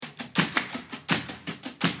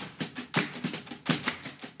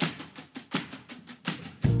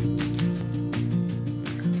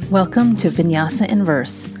Welcome to Vinyasa in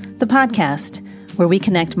Verse, the podcast where we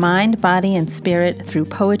connect mind, body, and spirit through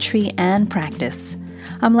poetry and practice.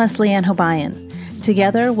 I'm Leslie Ann Hobayan.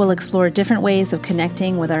 Together, we'll explore different ways of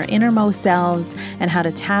connecting with our innermost selves and how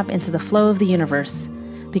to tap into the flow of the universe.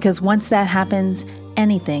 Because once that happens,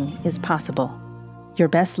 anything is possible. Your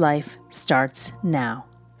best life starts now.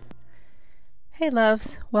 Hey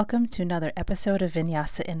loves, welcome to another episode of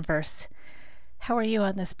Vinyasa in Verse. How are you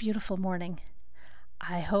on this beautiful morning?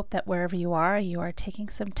 I hope that wherever you are taking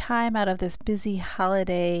some time out of this busy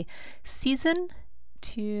holiday season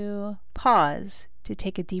to pause, to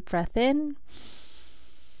take a deep breath in,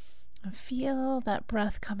 feel that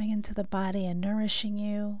breath coming into the body and nourishing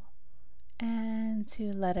you, and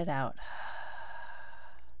to let it out.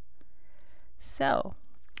 So,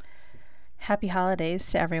 happy holidays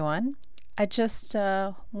to everyone. I just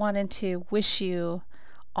wanted to wish you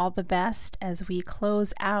all the best as we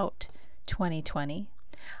close out 2020.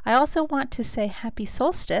 I also want to say happy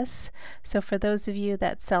solstice. So for those of you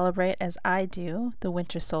that celebrate, as I do, the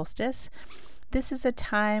winter solstice, this is a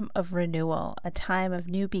time of renewal, a time of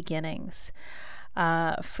new beginnings.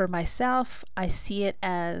 For myself, I see it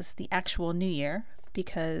as the actual new year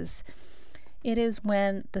because it is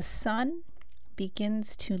when the sun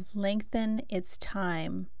begins to lengthen its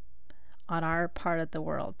time on our part of the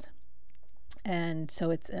world. And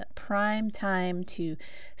so it's a prime time to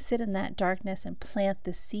sit in that darkness and plant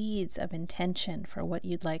the seeds of intention for what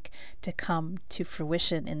you'd like to come to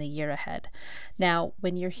fruition in the year ahead. Now,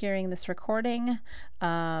 when you're hearing this recording,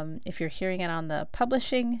 if you're hearing it on the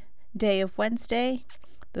publishing day of Wednesday,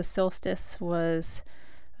 the solstice was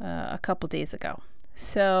a couple days ago.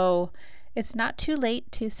 So it's not too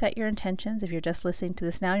late to set your intentions. If you're just listening to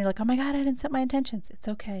this now and you're like, oh my God, I didn't set my intentions. It's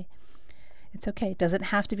okay. It's okay. It doesn't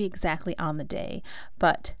have to be exactly on the day,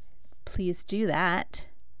 but please do that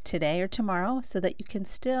today or tomorrow so that you can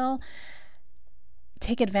still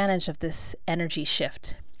take advantage of this energy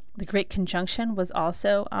shift. The Great Conjunction was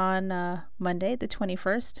also on Monday, the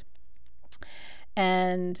 21st.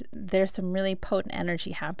 And there's some really potent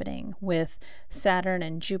energy happening with Saturn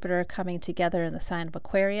and Jupiter coming together in the sign of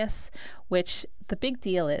Aquarius, which the big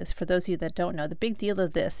deal is, for those of you that don't know, the big deal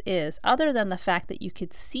of this is, other than the fact that you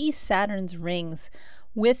could see Saturn's rings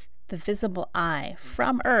with the visible eye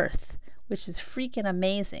from Earth, which is freaking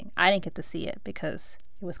amazing. I didn't get to see it because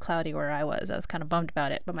it was cloudy where I was. I was kind of bummed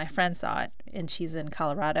about it, but my friend saw it and she's in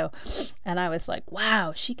Colorado. And I was like,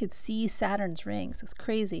 wow, she could see Saturn's rings. It's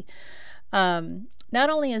crazy. Not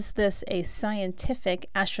only is this a scientific,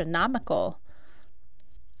 astronomical,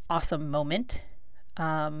 awesome moment,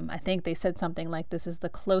 I think they said something like this is the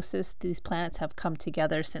closest these planets have come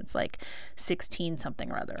together since like 16 something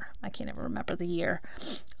or other. I can't even remember the year,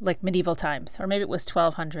 like medieval times, or maybe it was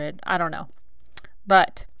 1200. I don't know.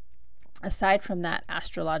 But aside from that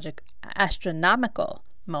astronomical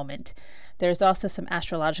moment, there's also some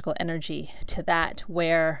astrological energy to that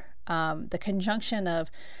where the conjunction of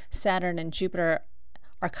Saturn and Jupiter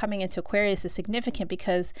are coming into Aquarius is significant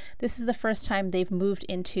because this is the first time they've moved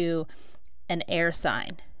into an air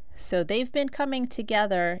sign. So they've been coming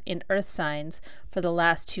together in earth signs for the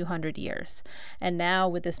last 200 years. And now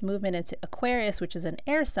with this movement into Aquarius, which is an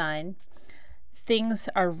air sign, things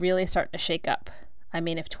are really starting to shake up. I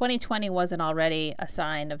mean, if 2020 wasn't already a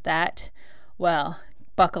sign of that, well,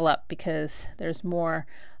 buckle up because there's more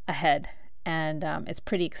ahead. And it's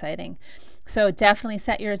pretty exciting. So definitely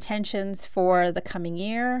set your intentions for the coming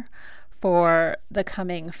year, for the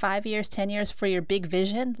coming 5 years, 10 years, for your big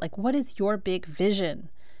vision. Like, what is your big vision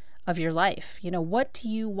of your life? You know, what do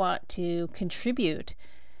you want to contribute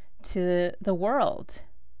to the world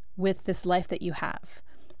with this life that you have?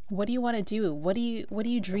 What do you want to do? What do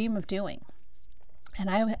you dream of doing? And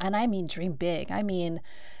I mean dream big. I mean,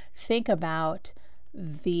 think about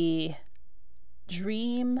the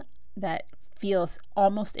dream that feels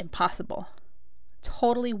almost impossible,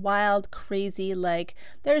 totally wild, crazy, like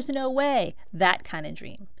there's no way, that kind of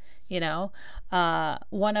dream. You know,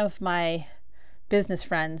 one of my business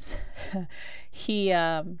friends, he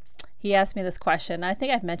asked me this question. I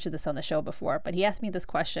think I've mentioned this on the show before, but he asked me this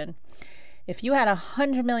question: if you had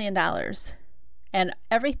 $100 million and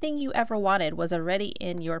everything you ever wanted was already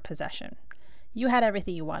in your possession, you had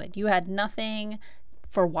everything you wanted, you had nothing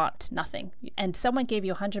for want, nothing, and someone gave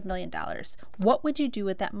you $100 million, what would you do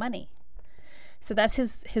with that money? So that's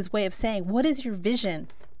his way of saying, what is your vision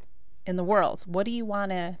in the world? What do you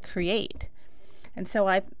want to create? And so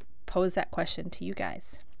I pose that question to you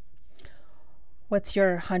guys. What's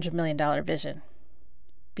your $100 million vision?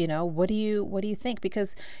 What do you think?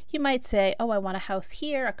 Because you might say, oh, I want a house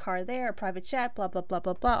here, a car there, a private jet, blah, blah, blah,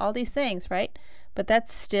 blah, blah, all these things, right? But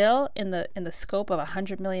that's still in the scope of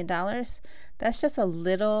 $100 million. That's just a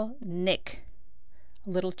little nick, a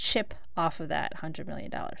little chip off of that $100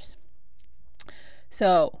 million.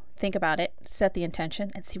 So think about it, set the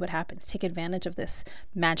intention, and see what happens. Take advantage of this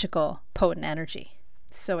magical, potent energy.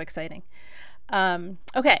 It's so exciting.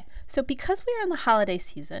 Okay, so because we are in the holiday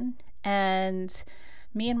season and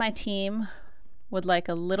me and my team would like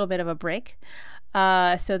a little bit of a break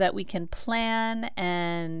so that we can plan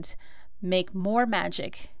and make more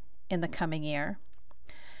magic in the coming year,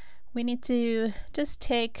 we need to just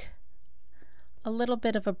take a little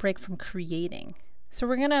bit of a break from creating. So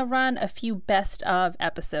we're going to run a few best of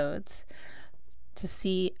episodes to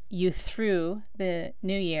see you through the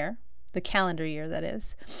new year, the calendar year, that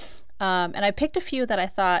is. And I picked a few that I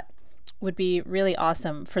thought would be really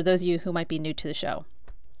awesome for those of you who might be new to the show.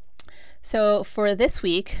 So for this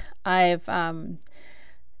week, I've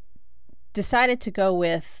decided to go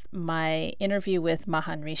with my interview with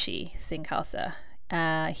Mahan Rishi Singh Khalsa.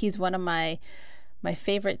 He's one of my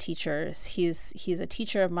favorite teachers. He's a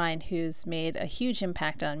teacher of mine who's made a huge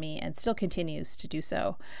impact on me and still continues to do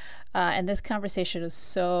so. And this conversation was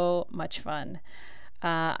so much fun.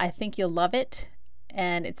 I think you'll love it.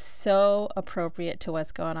 And it's so appropriate to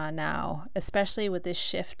what's going on now, especially with this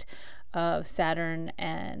shift of Saturn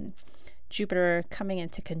and Jupiter coming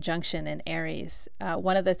into conjunction in Aries.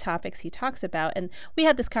 One of the topics he talks about, and we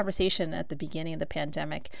had this conversation at the beginning of the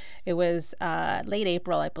pandemic. It was late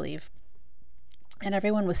April, I believe. And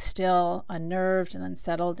everyone was still unnerved and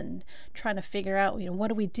unsettled and trying to figure out, what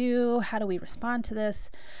do we do? How do we respond to this?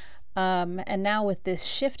 And now with this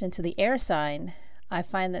shift into the air sign, I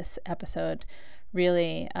find this episode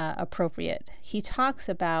really appropriate. He talks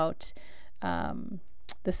about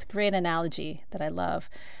this great analogy that I love.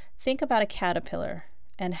 Think about a caterpillar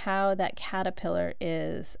and how that caterpillar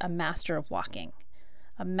is a master of walking,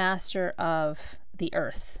 a master of the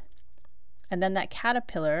earth. And then that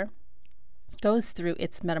caterpillar goes through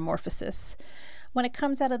its metamorphosis. When it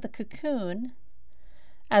comes out of the cocoon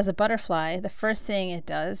as a butterfly, the first thing it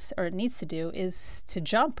does, or it needs to do, is to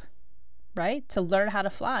jump, right? To learn how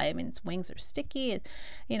to fly. I mean, its wings are sticky,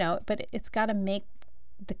 but it's got to make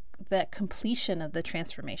the completion of the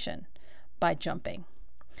transformation by jumping.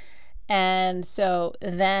 And so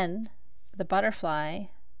then the butterfly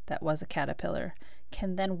that was a caterpillar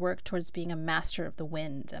can then work towards being a master of the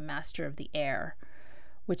wind, a master of the air,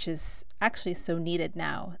 which is actually so needed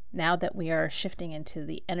now that we are shifting into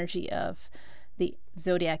the energy of the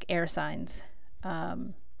zodiac air signs.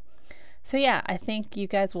 So yeah, I think you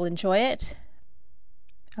guys will enjoy it.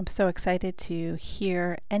 I'm so excited to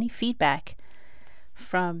hear any feedback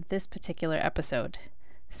from this particular episode.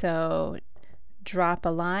 So drop a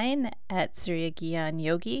line at Surya Gyan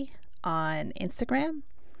Yogi on Instagram,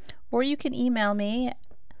 or you can email me,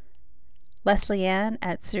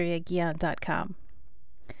 leslieann@suryagyan.com.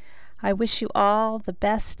 I wish you all the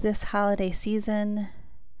best this holiday season,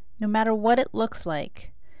 no matter what it looks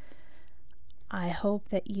like. I hope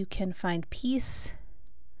that you can find peace,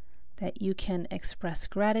 that you can express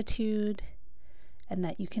gratitude, and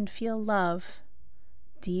that you can feel love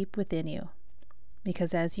deep within you.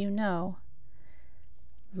 Because as you know,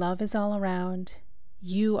 love is all around.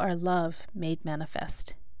 You are love made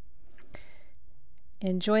manifest.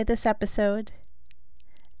 Enjoy this episode,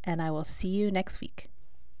 and I will see you next week.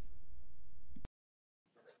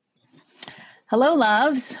 Hello,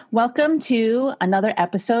 loves. Welcome to another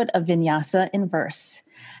episode of Vinyasa in Verse.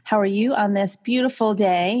 How are you on this beautiful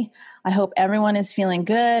day? I hope everyone is feeling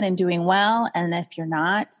good and doing well. And if you're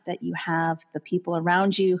not, that you have the people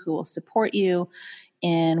around you who will support you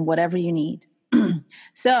in whatever you need.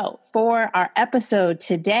 So for our episode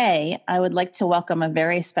today, I would like to welcome a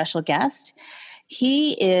very special guest.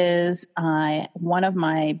 He is one of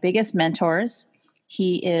my biggest mentors.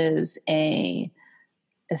 He is a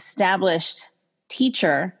established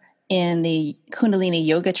teacher in the Kundalini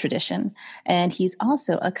yoga tradition, and he's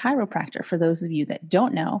also a chiropractor. For those of you that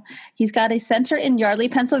don't know, he's got a center in Yardley,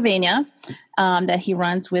 Pennsylvania, that he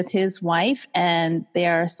runs with his wife, and they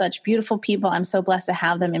are such beautiful people. I'm so blessed to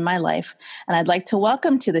have them in my life, and I'd like to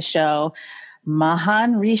welcome to the show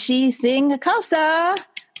Mahan Rishi Singh Khalsa.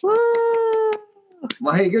 Woo!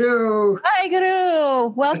 Waheguru.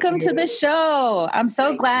 Waheguru. Welcome to the show. I'm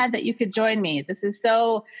so glad that you could join me. It's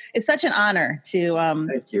such an honor to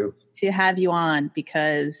Thank you. To have you on,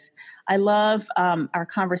 because I love our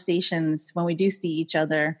conversations when we do see each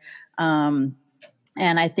other. And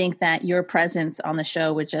I think that your presence on the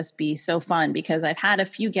show would just be so fun, because I've had a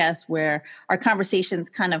few guests where our conversations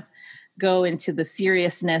kind of go into the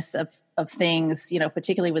seriousness of things,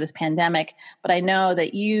 particularly with this pandemic. But I know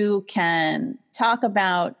that you can talk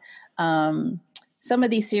about some of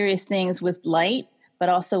these serious things with light, but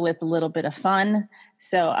also with a little bit of fun.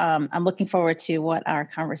 So I'm looking forward to what our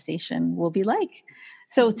conversation will be like.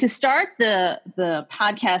 So to start the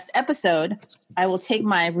podcast episode, I will take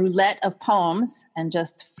my roulette of poems and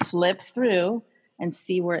just flip through and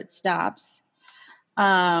see where it stops.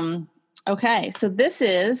 Okay, so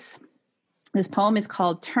this poem is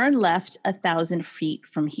called Turn Left 1,000 Feet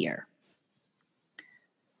from Here.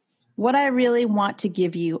 What I really want to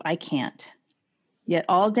give you, I can't. Yet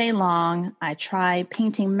all day long, I try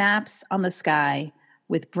painting maps on the sky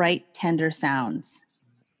with bright, tender sounds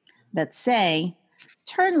that say,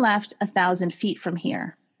 turn left 1,000 feet from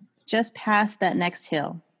here, just past that next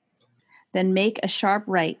hill. Then make a sharp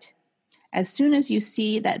right. As soon as you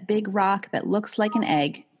see that big rock that looks like an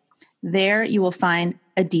egg, there you will find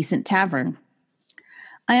a decent tavern.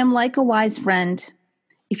 I am like a wise friend.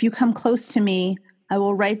 If you come close to me, I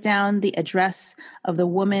will write down the address of the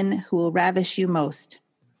woman who will ravish you most.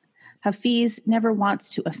 Hafiz never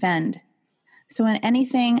wants to offend. So in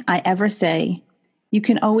anything I ever say, you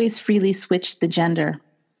can always freely switch the gender.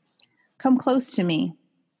 Come close to me.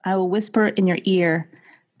 I will whisper in your ear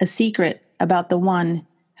a secret about the one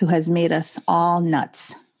who has made us all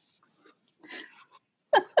nuts.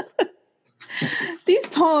 These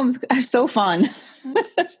poems are so fun.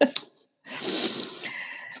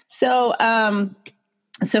 So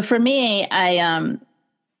for me, I'm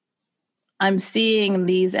seeing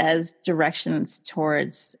these as directions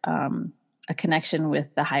towards a connection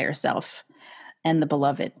with the higher self and the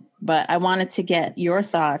beloved. But I wanted to get your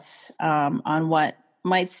thoughts on what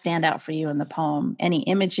might stand out for you in the poem. Any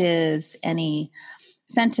images, any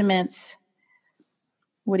sentiments?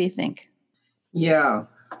 What do you think? Yeah.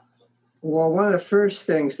 Well, one of the first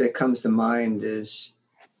things that comes to mind is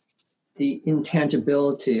the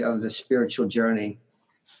intangibility of the spiritual journey.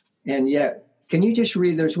 And yet, can you just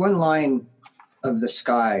read, there's one line of the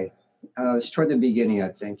sky. It's toward the beginning, I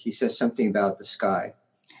think. He says something about the sky.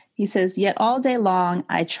 He says, yet all day long,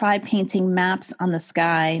 I try painting maps on the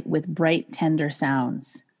sky with bright, tender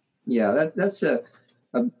sounds. Yeah, that's a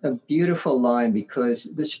beautiful line,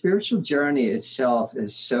 because the spiritual journey itself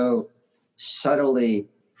is so subtly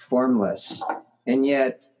formless. And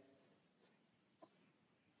yet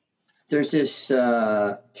there's this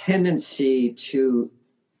tendency to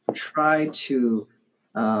try to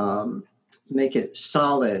make it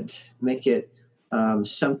solid, make it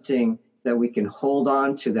something that we can hold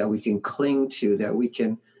on to, that we can cling to, that we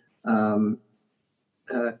can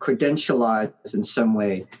credentialize in some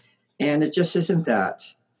way. And it just isn't that.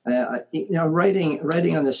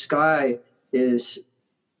 Writing on the sky is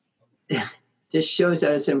just shows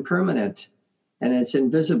that it's impermanent and it's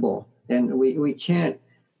invisible, and we can't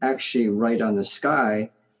actually write on the sky.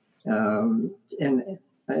 On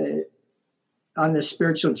the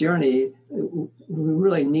spiritual journey, we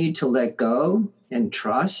really need to let go and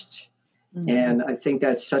trust. Mm-hmm. And I think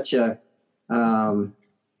that's such a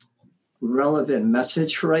relevant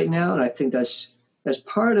message for right now. And I think that's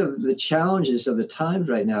part of the challenges of the times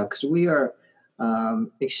right now, because we are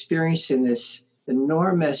experiencing this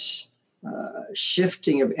enormous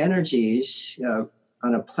shifting of energies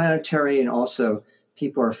on a planetary, and also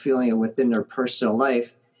people are feeling it within their personal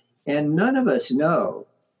life. And none of us know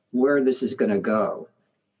where this is going to go.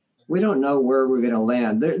 We don't know where we're going to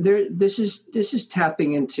land. This is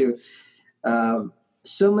tapping into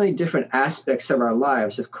so many different aspects of our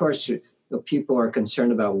lives. Of course, people are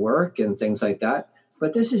concerned about work and things like that,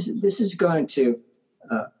 but this is going to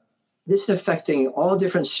this is affecting all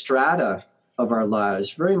different strata of our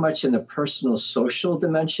lives, very much in the personal, social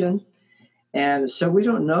dimension. And so we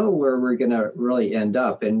don't know where we're going to really end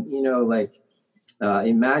up. And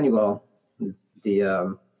Emmanuel,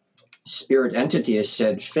 the spirit entity, has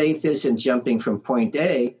said, faith isn't jumping from point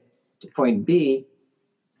A to point B.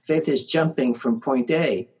 Faith is jumping from point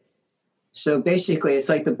A. So basically, it's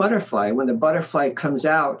like the butterfly. When the butterfly comes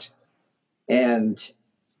out and,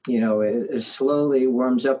 it slowly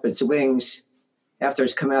warms up its wings after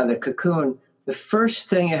it's come out of the cocoon, the first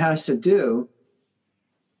thing it has to do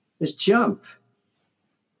is jump.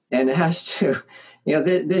 And it has to,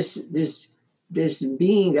 this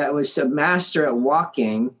being that was a master at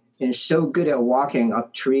walking and so good at walking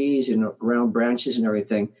up trees and around branches and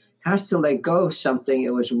everything, has to let go of something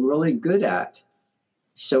it was really good at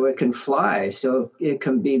so it can fly, so it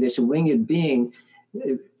can be this winged being.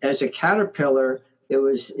 As a caterpillar, it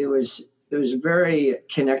was very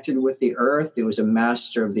connected with the earth. It was a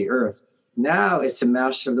master of the earth. Now it's a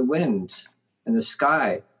master of the wind and the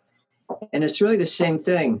sky. And it's really the same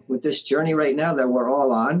thing with this journey right now that we're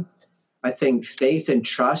all on. I think faith and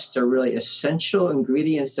trust are really essential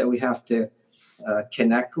ingredients that we have to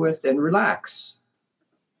connect with and relax.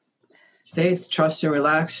 Faith, trust, and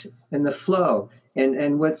relax in the flow.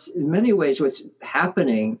 And what's in many ways what's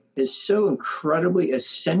happening is so incredibly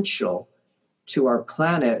essential to our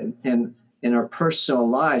planet and in our personal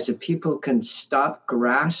lives that people can stop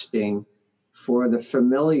grasping for the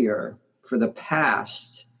familiar, for the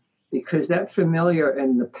past, because that familiar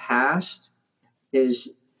in the past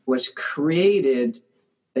was created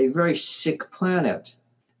a very sick planet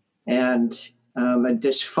and a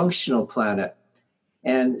dysfunctional planet.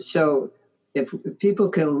 And so if people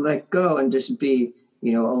can let go and just be,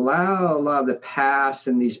 allow the past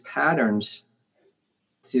and these patterns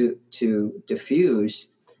to diffuse,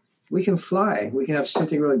 we can fly. We can have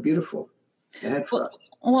something really beautiful ahead for us.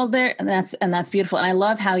 Well, that's beautiful. And I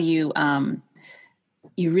love how you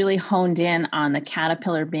really honed in on the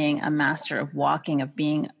caterpillar being a master of walking, of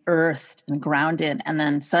being earthed and grounded. And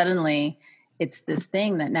then suddenly it's this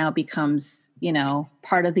thing that now becomes,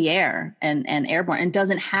 part of the air and airborne and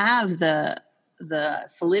doesn't have the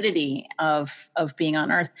solidity of being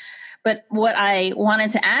on earth. But what I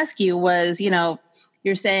wanted to ask you was,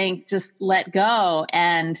 you're saying just let go,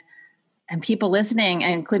 and people listening,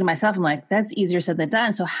 including myself, I'm like, that's easier said than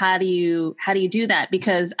done. So how do you do that?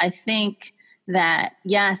 Because I think that,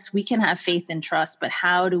 yes, we can have faith and trust, but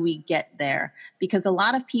how do we get there? Because a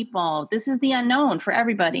lot of people, this is the unknown for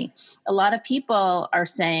everybody. A lot of people are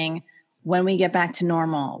saying, when we get back to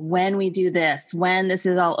normal, when we do this, when this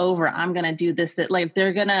is all over, I'm going to do this, that, like,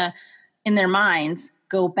 they're going to, in their minds,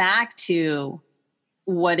 go back to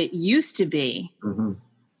what it used to be,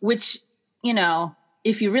 which,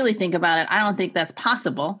 if you really think about it, I don't think that's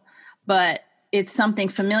possible, but it's something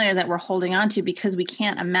familiar that we're holding on to because we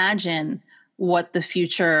can't imagine what the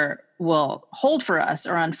future will hold for us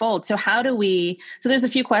or unfold. So so there's a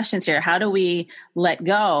few questions here. How do we let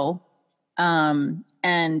go and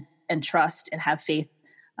trust and have faith?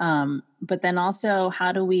 But then also,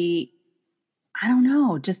 how do we,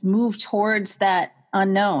 just move towards that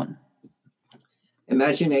unknown?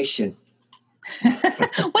 Imagination.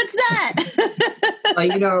 What's that?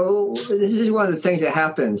 This is one of the things that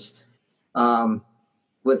happens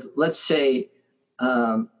with, let's say,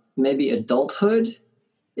 maybe adulthood.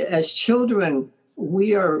 As children,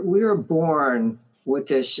 we are born with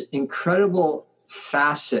this incredible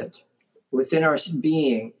facet within our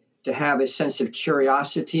being to have a sense of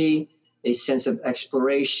curiosity, a sense of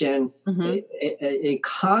exploration, a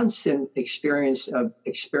constant experience of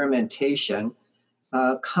experimentation,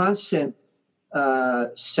 constant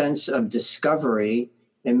sense of discovery,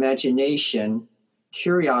 imagination,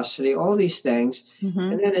 curiosity, all these things.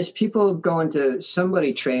 And then as people go into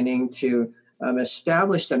somebody training to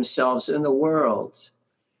establish themselves in the world,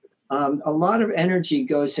 a lot of energy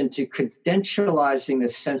goes into credentializing the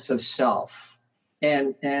sense of self.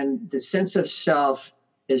 And the sense of self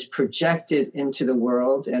is projected into the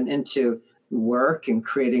world and into work and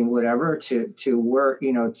creating whatever to work,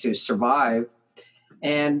 to survive.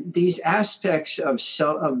 And these aspects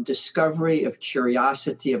of discovery, of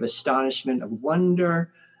curiosity, of astonishment, of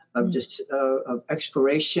wonder, of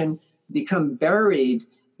exploration become buried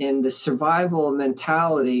in the survival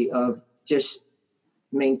mentality of just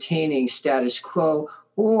maintaining status quo,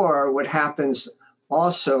 or what happens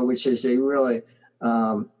also, which is a really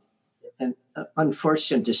an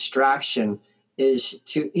unfortunate distraction, is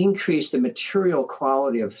to increase the material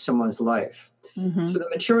quality of someone's life. So the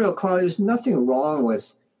material quality, there's nothing wrong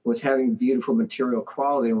with having beautiful material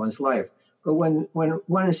quality in one's life. But when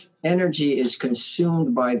one's energy is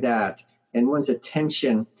consumed by that, and one's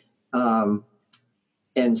attention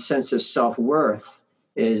and sense of self-worth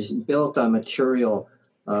is built on material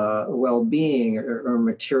well-being or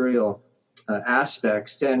material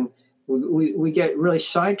aspects, then we get really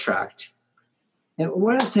sidetracked. And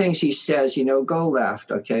one of the things he says, go left,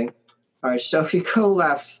 okay? All right, so if you go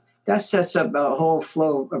left, that sets up a whole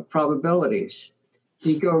flow of probabilities. If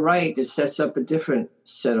you go right, it sets up a different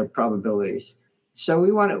set of probabilities. So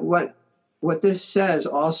we want what this says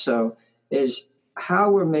also is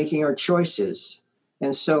how we're making our choices.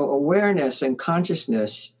 And so awareness and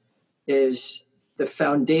consciousness is the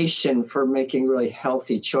foundation for making really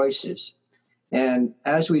healthy choices. And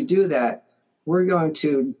as we do that, we're going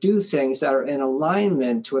to do things that are in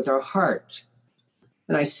alignment with our heart.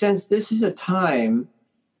 And I sense this is a time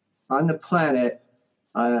on the planet,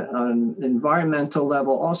 on environmental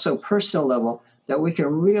level, also personal level, that we can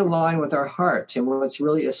realign with our heart and what's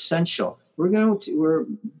really essential. We're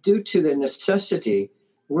due to the necessity,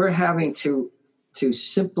 we're having to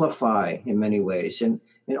simplify in many ways. And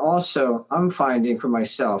And also, I'm finding for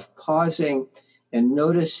myself, pausing and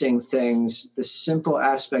noticing things, the simple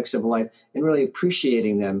aspects of life, and really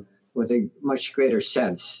appreciating them with a much greater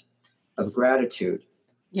sense of gratitude.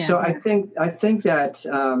 Yeah. So I think that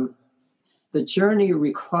the journey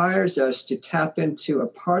requires us to tap into a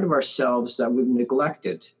part of ourselves that we've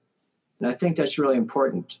neglected. And I think that's really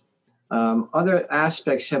important. Other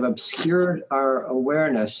aspects have obscured our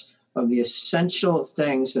awareness of the essential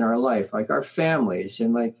things in our life, like our families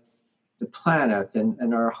and like the planet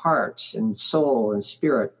and our hearts and soul and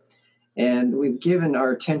spirit. And we've given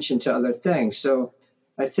our attention to other things. So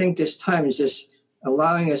I think this time is just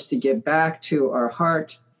allowing us to get back to our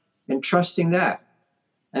heart and trusting that.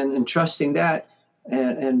 And trusting that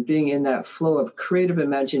and being in that flow of creative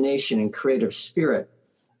imagination and creative spirit,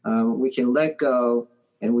 we can let go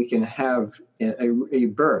and we can have a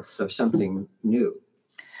birth of something new.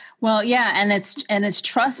 Well, yeah, and it's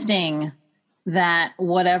trusting that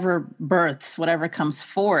whatever births, whatever comes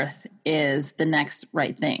forth is the next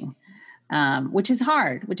right thing, which is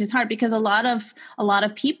hard because a lot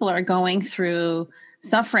of people are going through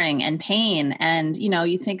suffering and pain. And,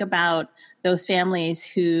 you think about those families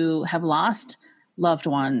who have lost loved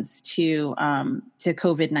ones to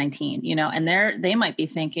COVID-19, and they might be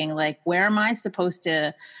thinking like, where am I supposed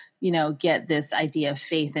to, get this idea of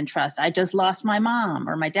faith and trust? I just lost my mom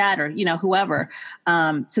or my dad or, whoever.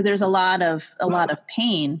 So there's a lot of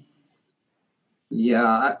pain.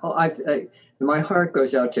 Yeah. I my heart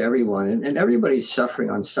goes out to everyone, and everybody's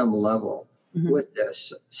suffering on some level with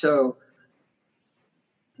this. So,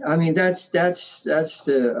 I mean, that's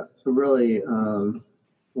the really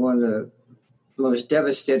one of the most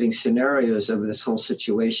devastating scenarios of this whole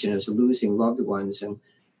situation is losing loved ones and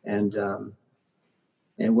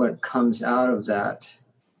what comes out of that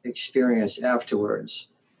experience afterwards.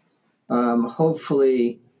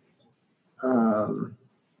 Hopefully,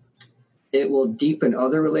 it will deepen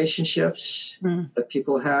other relationships that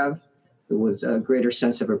people have with a greater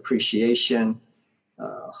sense of appreciation.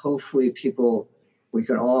 Hopefully, we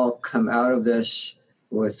can all come out of this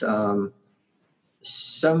with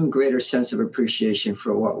some greater sense of appreciation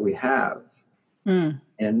for what we have, and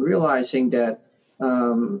realizing that,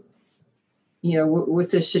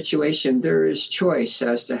 with this situation, there is choice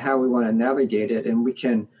as to how we want to navigate it, and we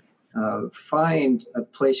can find a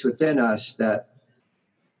place within us that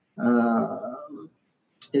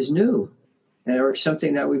is new or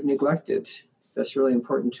something that we've neglected. That's really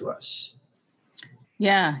important to us.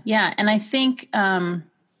 Yeah. And I think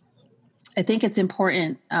it's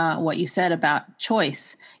important what you said about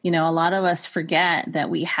choice. A lot of us forget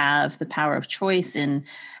that we have the power of choice in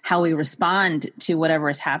how we respond to whatever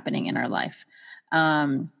is happening in our life.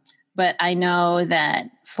 But I know that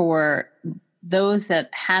for those that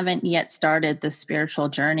haven't yet started the spiritual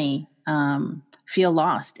journey, feel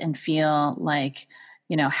lost and feel like,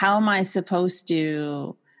 how am I supposed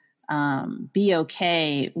to be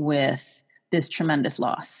okay with this tremendous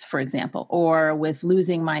loss, for example, or with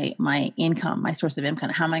losing my income, my source of income?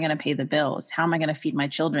 How am I going to pay the bills? How am I going to feed my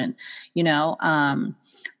children?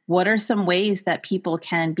 What are some ways that people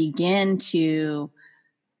can begin to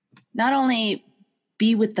not only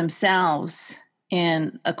be with themselves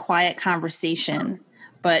in a quiet conversation,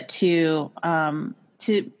 but to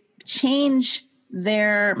change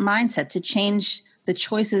their mindset, to change the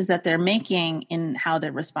choices that they're making in how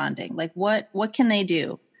they're responding? Like what can they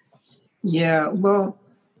do? Yeah, well,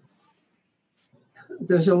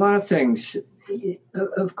 there's a lot of things.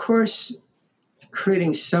 Of course,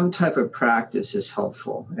 creating some type of practice is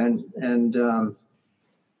helpful. And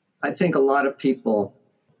I think a lot of people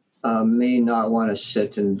may not want to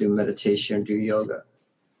sit and do meditation or do yoga.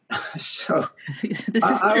 So this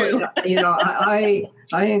is true.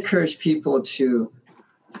 I encourage people to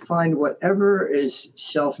find whatever is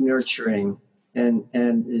self-nurturing and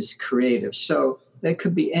is creative. So it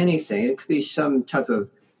could be anything. It could be some type of,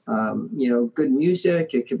 good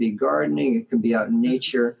music. It could be gardening. It could be out in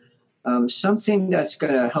nature. Something that's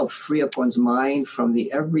going to help free up one's mind from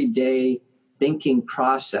the everyday thinking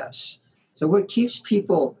process. So what keeps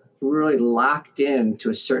people really locked in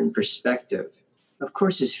to a certain perspective, of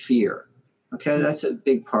course, is fear. Okay, that's a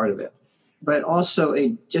big part of it. But also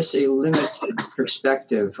just a limited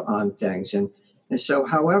perspective on things. And so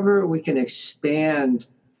however we can expand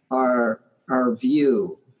our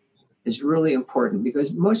view is really important,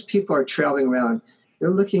 because most people are traveling around,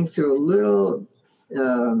 they're looking through a little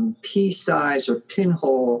pea size or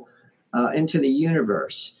pinhole into the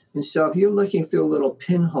universe. And so if you're looking through a little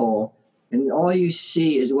pinhole and all you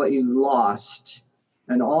see is what you've lost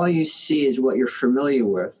and all you see is what you're familiar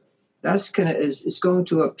with, it's going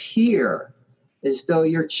to appear as though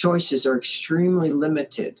your choices are extremely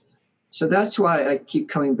limited. So that's why I keep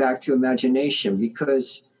coming back to imagination,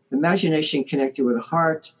 because imagination connected with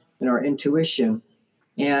heart and our intuition.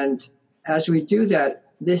 And as we do that,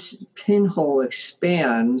 this pinhole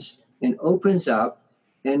expands and opens up,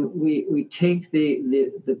 and we take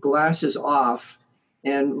the glasses off,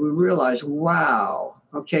 and we realize, wow,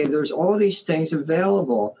 okay, there's all these things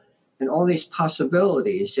available and all these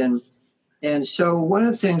possibilities. And so one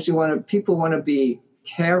of the things people want to be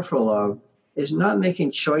careful of is not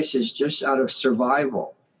making choices just out of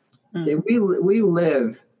survival. We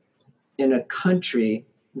live in a country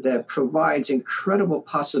that provides incredible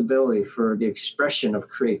possibility for the expression of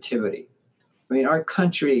creativity. I mean, our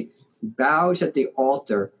country bows at the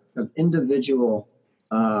altar of individual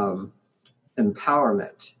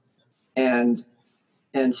empowerment, and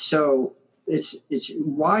so it's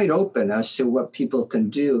wide open as to what people can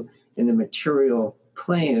do in the material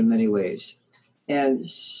plane in many ways. And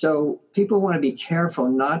so people want to be careful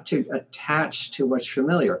not to attach to what's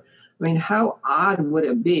familiar. I mean, how odd would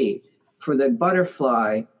it be for the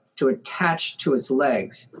butterfly to attach to its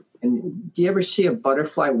legs? And do you ever see a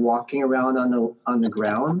butterfly walking around on the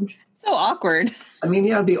ground? So awkward. I mean,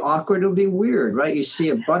 yeah, it'd be awkward. It'll be weird, right? You see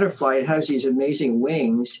a butterfly, it has these amazing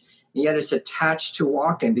wings, and yet it's attached to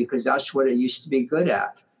walking because that's what it used to be good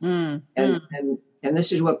at. And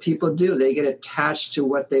this is what people do. They get attached to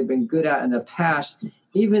what they've been good at in the past,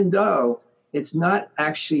 even though it's not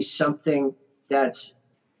actually something that's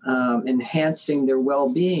enhancing their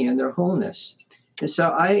well-being and their wholeness. And so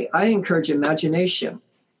I encourage imagination.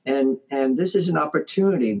 And this is an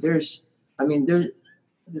opportunity.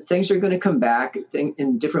 Things are going to come back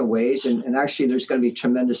in different ways. And actually, there's going to be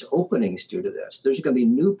tremendous openings due to this. There's going to be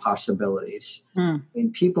new possibilities.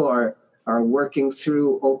 And people are working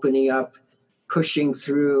through opening up, pushing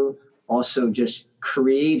through, also just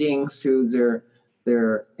creating through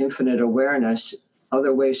their infinite awareness,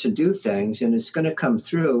 other ways to do things. And it's going to come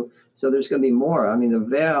through. So there's going to be more. I mean, the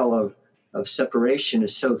veil of separation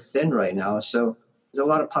is so thin right now. So there's a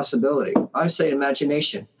lot of possibility. I would say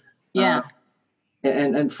imagination. Yeah.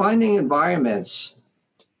 And finding environments,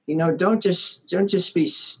 don't just be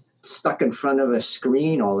stuck in front of a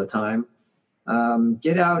screen all the time.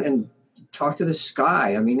 Get out and talk to the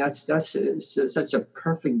sky. I mean, that's such a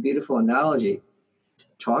perfect, beautiful analogy.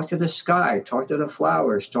 Talk to the sky, talk to the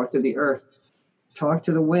flowers, talk to the earth, talk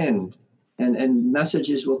to the wind, and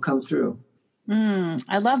messages will come through.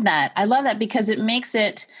 I love that. I love that because it makes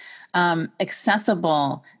it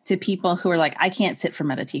accessible to people who are like, I can't sit for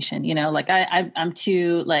meditation, like I'm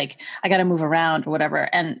too, like, I got to move around or whatever.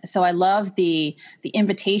 And so I love the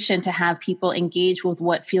invitation to have people engage with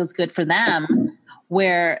what feels good for them,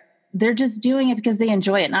 where they're just doing it because they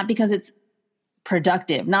enjoy it, not because it's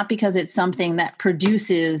productive, not because it's something that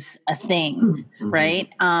produces a thing,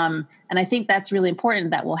 right? And I think that's really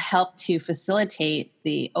important. That will help to facilitate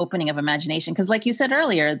the opening of imagination. Because like you said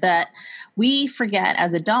earlier, that we forget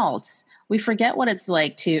as adults, we forget what it's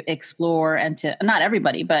like to explore and to, not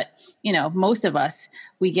everybody, but most of us,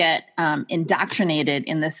 we get indoctrinated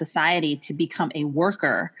in this society to become a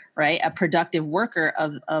worker, right? A productive worker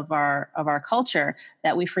of our culture,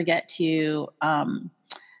 that we forget to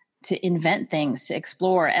invent things, to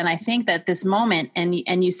explore. And I think that this moment,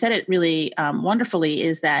 and you said it really wonderfully,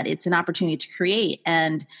 is that it's an opportunity to create.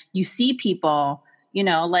 And you see people,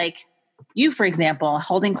 like you, for example,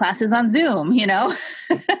 holding classes on Zoom,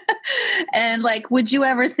 and like, would you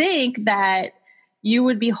ever think that you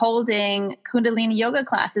would be holding Kundalini yoga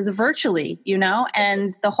classes virtually,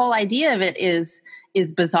 and the whole idea of it is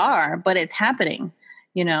bizarre, but it's happening.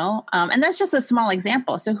 And that's just a small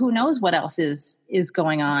example. So who knows what else is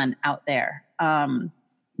going on out there? I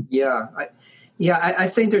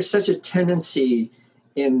think there's such a tendency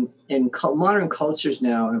in modern cultures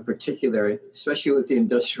now, in particular, especially with the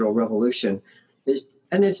Industrial Revolution,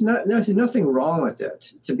 there's nothing wrong with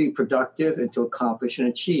it, to be productive and to accomplish and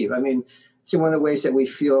achieve. I mean, it's one of the ways that we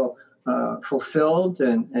feel fulfilled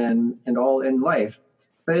and all in life.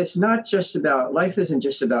 But it's not just about, life isn't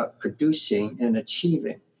just about producing and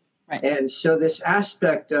achieving. Right. And so this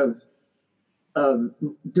aspect of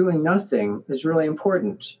doing nothing is really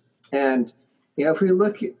important. And, if we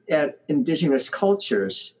look at indigenous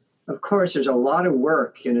cultures, of course, there's a lot of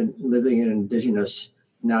work in living in an indigenous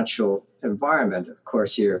natural environment. Of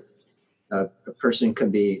course, here, a person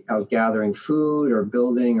could be out gathering food or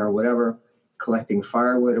building or whatever, collecting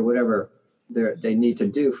firewood or whatever they need to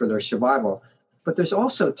do for their survival. But there's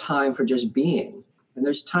also time for just being, and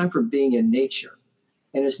there's time for being in nature.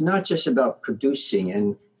 And it's not just about producing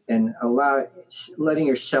and letting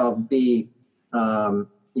yourself be,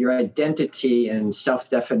 your identity and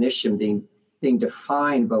self-definition being being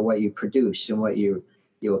defined by what you produce and what you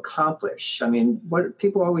accomplish. I mean, what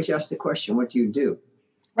people always ask the question, what do you do?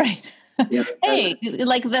 Right. Yeah. Hey,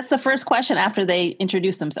 like that's the first question after they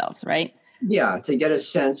introduce themselves, right? Yeah, to get a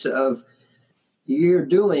sense of you're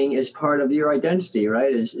doing is part of your identity,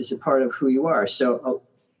 right? Is a part of who you are. So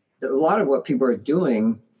a lot of what people are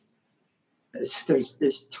doing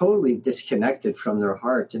is totally disconnected from their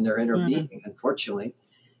heart and their inner being, unfortunately.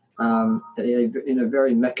 In a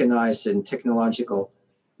very mechanized and technological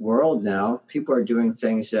world now, people are doing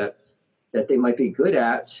things that they might be good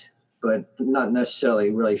at, but not necessarily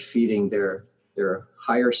really feeding their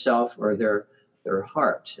higher self or their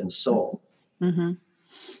heart and soul. Mm-hmm.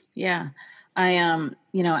 Yeah. I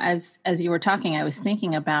as you were talking, I was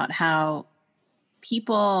thinking about how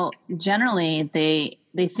people generally they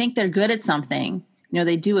think they're good at something,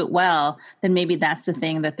 they do it well, then maybe that's the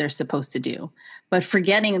thing that they're supposed to do, but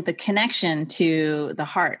forgetting the connection to the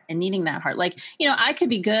heart and needing that heart. Like, I could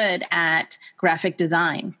be good at graphic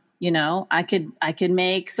design. I could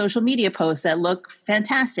make social media posts that look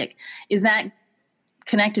fantastic. Is that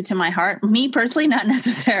connected to my heart? Me personally, not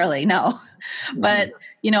necessarily, no. But,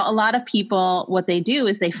 a lot of people, what they do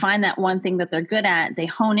is they find that one thing that they're good at, they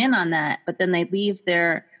hone in on that, but then they leave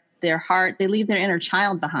their heart, they leave their inner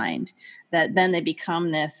child behind, that then they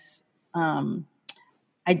become this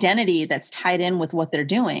identity that's tied in with what they're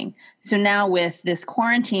doing. So now with this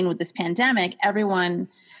quarantine, with this pandemic,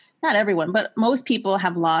 not everyone, but most people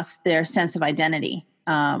have lost their sense of identity.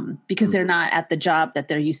 Because they're not at the job that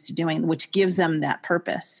they're used to doing, which gives them that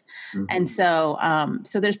purpose. Mm-hmm. And so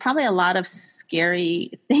there's probably a lot of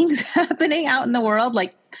scary things happening out in the world,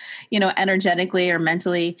 like, energetically or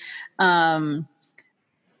mentally.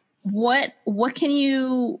 What can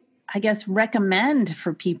you, I guess, recommend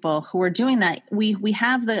for people who are doing that? We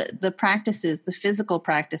have the practices, the physical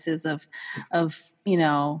practices of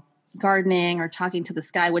gardening or talking to the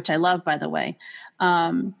sky, which I love, by the way.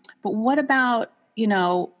 But what about,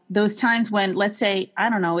 those times when, let's say, I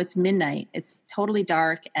don't know, it's midnight, it's totally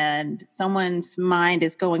dark and someone's mind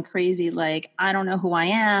is going crazy. Like, I don't know who I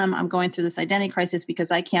am. I'm going through this identity crisis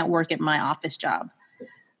because I can't work at my office job.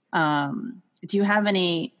 Do you have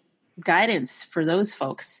any guidance for those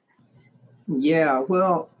folks? Yeah,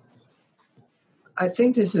 well, I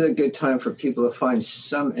think this is a good time for people to find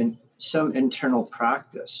some internal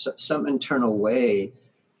practice, some internal way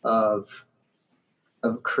of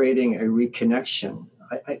creating a reconnection.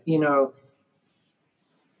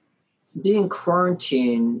 Being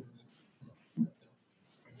quarantined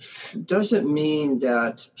doesn't mean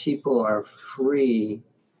that people are free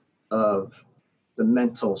of the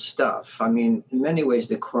mental stuff. I mean, in many ways,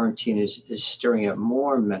 the quarantine is stirring up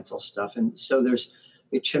more mental stuff. And so there's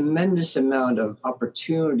a tremendous amount of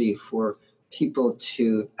opportunity for people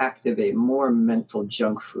to activate more mental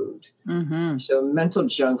junk food. Mm-hmm. So mental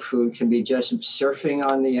junk food can be just surfing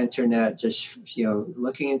on the internet, just,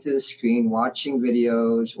 looking into the screen, watching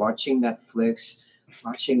videos, watching Netflix,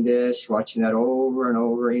 watching this, watching that over and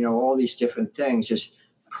over, all these different things just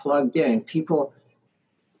plugged in. People,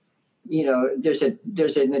 there's an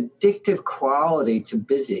addictive quality to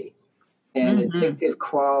busy and addictive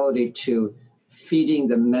quality to feeding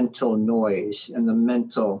the mental noise and the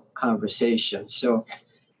mental conversation. So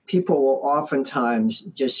people will oftentimes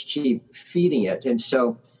just keep feeding it. And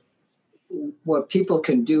so what people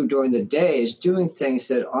can do during the day is doing things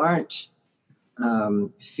that aren't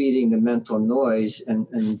feeding the mental noise and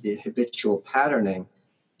the habitual patterning.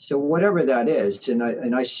 So whatever that is,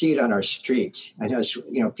 and I see it on our streets. I know,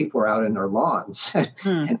 people are out in their lawns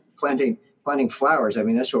and planting flowers. I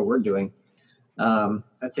mean, that's what we're doing.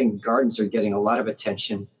 I think gardens are getting a lot of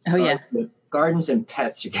attention. Oh, yeah. Gardens and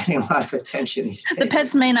pets are getting a lot of attention these days. The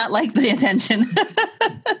pets may not like the attention.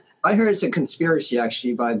 I heard it's a conspiracy,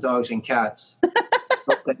 actually, by dogs and cats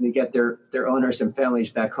to get their owners and families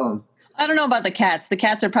back home. I don't know about the cats. The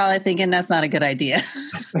cats are probably thinking that's not a good idea.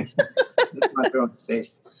 Not their own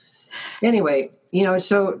space. Anyway,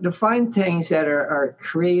 so to find things that are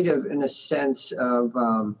creative in a sense of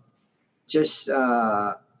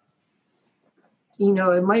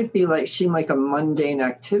it might be seem like a mundane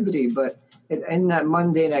activity, but in that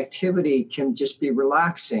mundane activity can just be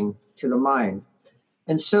relaxing to the mind.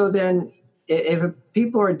 And so then if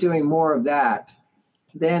people are doing more of that,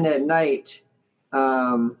 then at night,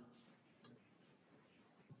 I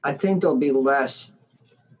think there'll be less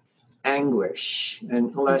anguish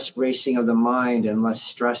and less racing of the mind and less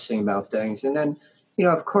stressing about things. And then,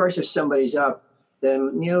 of course, if somebody's up,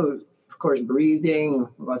 then, of course, breathing,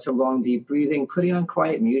 lots of long, deep breathing, putting on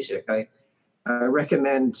quiet music. I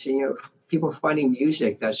recommend, people finding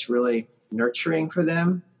music that's really nurturing for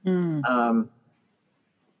them.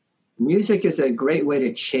 music is a great way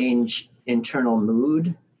to change internal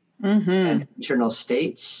mood Mm-hmm. and internal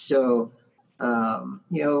states. So,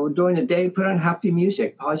 during the day, put on happy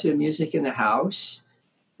music, positive music in the house.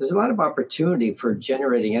 There's a lot of opportunity for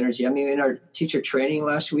generating energy. I mean, in our teacher training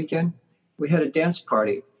last weekend, we had a dance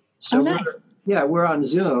party. So nice. we're on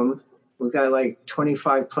Zoom. We've got like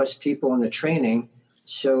 25 plus people in the training.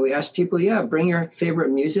 So we asked people, bring your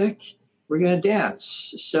favorite music. We're going to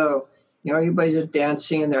dance. So, everybody's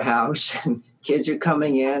dancing in their house and kids are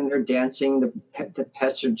coming in, they're dancing. The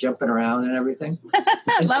pets are jumping around and everything.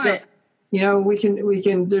 I love it. We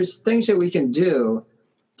can, there's things that we can do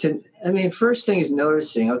first thing is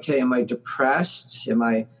noticing, okay, am I depressed? Am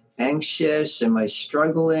I anxious? Am I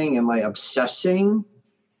struggling? Am I obsessing?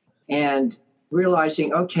 And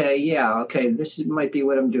realizing, okay, this might be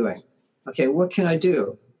what I'm doing. Okay, what can I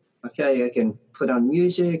do? Okay, I can put on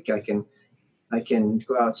music. I can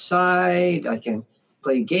go outside. I can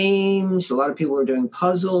play games. A lot of people are doing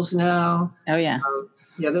puzzles now. Oh, yeah.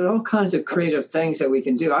 There are all kinds of creative things that we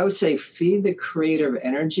can do. I would say feed the creative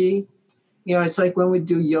energy. It's like when we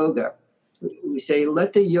do yoga. We say,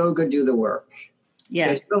 let the yoga do the work. Yeah.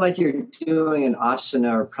 It's feel like you're doing an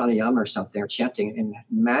asana or pranayama or something, or chanting and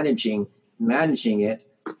managing it.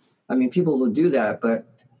 I mean, people will do that, but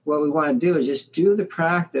what we want to do is just do the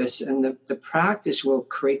practice, and the practice will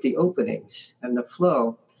create the openings and the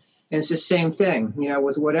flow. And it's the same thing,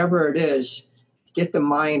 with whatever it is, get the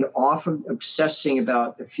mind off of obsessing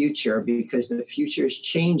about the future, because the future is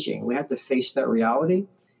changing. We have to face that reality.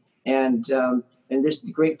 And this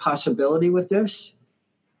great possibility with this,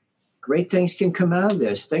 great things can come out of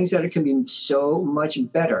this, things that can be so much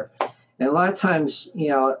better. And a lot of times,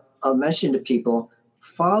 I'll mention to people,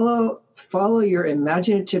 follow your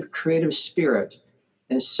imaginative creative spirit,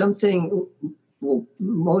 and something will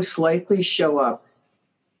most likely show up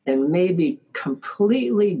and maybe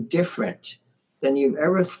completely different than you've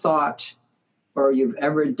ever thought or you've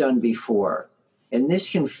ever done before. And this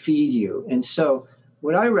can feed you. And so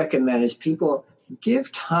what I recommend is people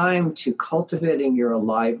give time to cultivating your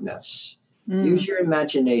aliveness. Use your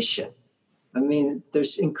imagination. I mean,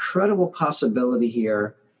 there's incredible possibility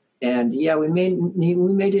here. And we may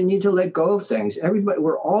need to let go of things.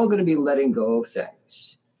 We're all going to be letting go of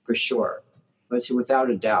things for sure. But it's without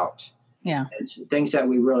a doubt. Yeah. It's things that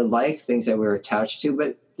we really like, things that we're attached to,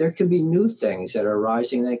 but there could be new things that are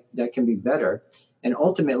arising that can be better, and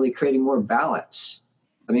ultimately creating more balance.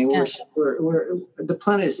 I mean, we're the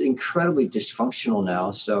planet is incredibly dysfunctional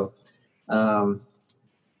now. So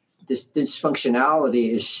this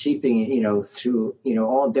dysfunctionality is seeping, through,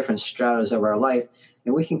 all different stratas of our life,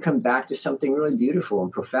 and we can come back to something really beautiful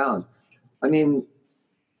and profound. I mean,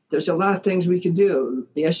 there's a lot of things we could do.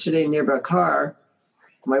 Yesterday near Bakar,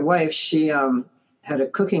 my wife, she had a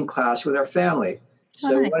cooking class with our family.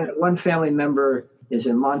 So nice. One family member is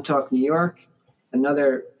in Montauk, New York.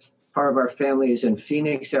 Another part of our family is in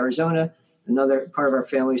Phoenix, Arizona. Another part of our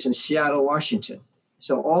family is in Seattle, Washington.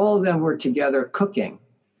 So all of them were together cooking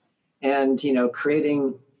and,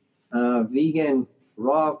 creating vegan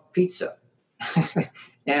raw pizza.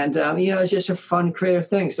 And, it's just a fun, creative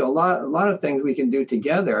thing. So a lot of things we can do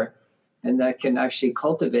together, and that can actually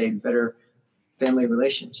cultivate better family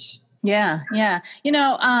relations. Yeah. Yeah.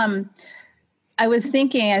 I was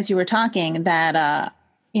thinking as you were talking that, I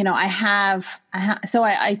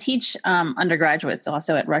teach undergraduates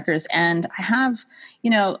also at Rutgers, and I have,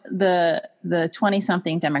 the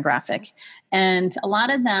 20-something demographic, and a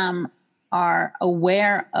lot of them are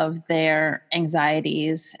aware of their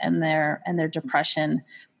anxieties and their depression,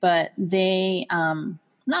 but they,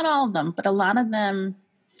 not all of them, but a lot of them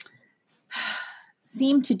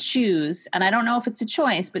seem to choose, and I don't know if it's a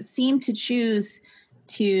choice, but seem to choose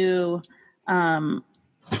to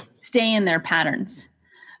stay in their patterns.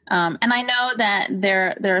 And I know that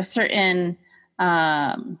there are certain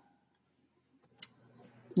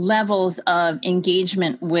levels of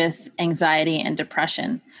engagement with anxiety and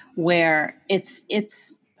depression where it's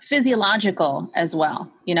physiological as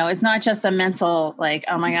well. It's not just a mental, like,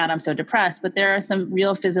 oh my God, I'm so depressed, but there are some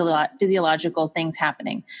real physiological things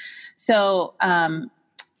happening. So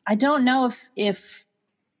I don't know if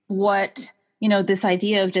what, this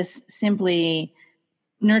idea of just simply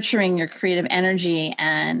nurturing your creative energy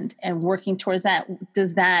and working towards that,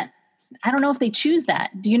 I don't know if they choose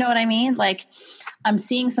that. Do you know what I mean? Like, I'm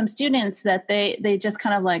seeing some students that they just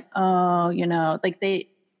kind of like, like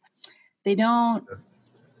they don't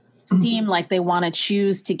seem like they want to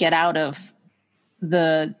choose to get out of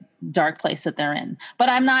the dark place that they're in. But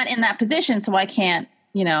I'm not in that position, so I can't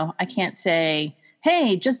say,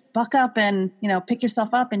 hey, just buck up and, pick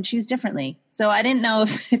yourself up and choose differently. So I didn't know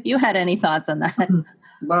if you had any thoughts on that.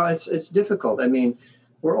 Well, it's difficult. I mean,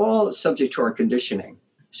 we're all subject to our conditioning.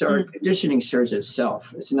 So our conditioning serves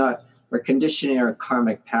itself. It's not our conditioning, our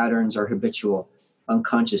karmic patterns, our habitual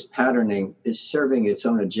unconscious patterning is serving its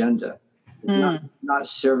own agenda. It's not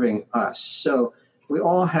serving us. So we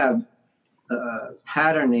all have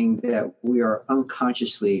patterning that we are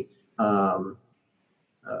unconsciously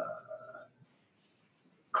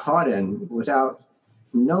caught in without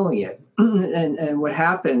knowing it. And what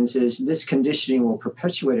happens is this conditioning will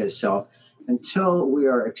perpetuate itself until we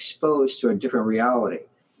are exposed to a different reality.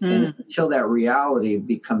 And until that reality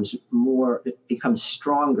becomes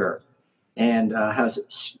stronger and has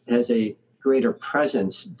a greater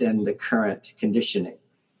presence than the current conditioning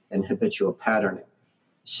and habitual patterning.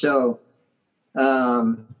 So,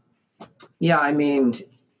 yeah, I mean,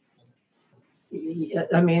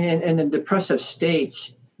 in the depressive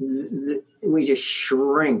states, we just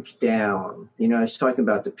shrink down. You know, I was talking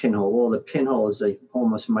about the pinhole. Well, the pinhole is like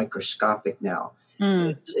almost microscopic now.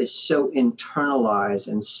 It's so internalized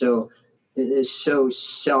and it is so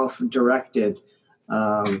self-directed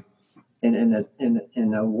in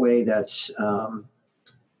a way that's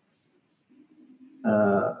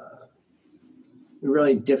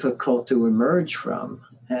really difficult to emerge from.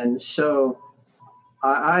 And so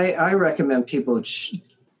I recommend people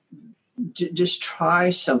just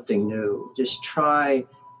try something new. Just try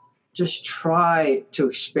to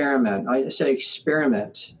experiment. I say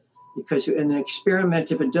experiment, because in an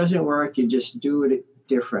experiment, if it doesn't work, you just do it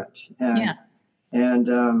different.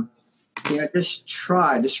 And just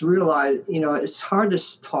try. Just realize, it's hard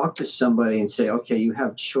to talk to somebody and say, okay, you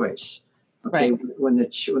have choice. Okay, right. When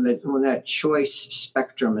that choice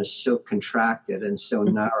spectrum is so contracted and so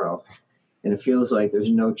narrow, and it feels like there's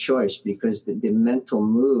no choice because the mental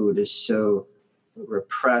mood is so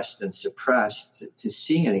repressed and suppressed to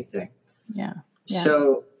see anything. Yeah.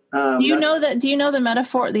 So, do you know the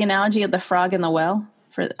metaphor, the analogy of the frog in the well?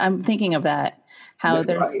 I'm thinking of that. How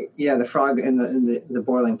the frog in the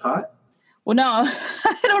boiling pot. Well, no,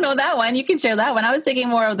 I don't know that one. You can share that one. I was thinking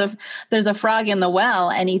more of there's a frog in the well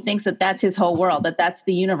and he thinks that that's his whole world, that that's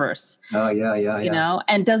the universe. Oh, yeah. You know,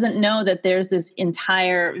 and doesn't know that there's this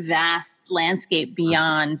entire vast landscape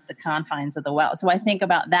beyond the confines of the well. So I think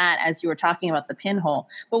about that as you were talking about the pinhole.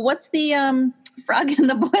 But what's the frog in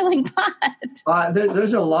the boiling pot?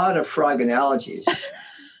 There's a lot of frog analogies.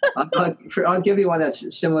 I'll give you one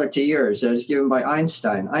that's similar to yours. That was given by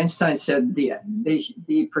Einstein. Einstein said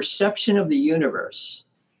the perception of the universe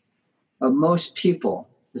of most people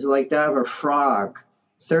is like that of a frog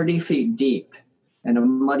 30 feet deep in a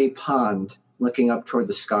muddy pond looking up toward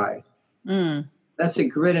the sky. That's a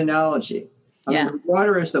great analogy. I mean, the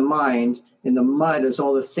water is the mind, and the mud is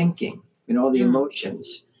all the thinking and all the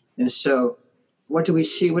emotions. And so what do we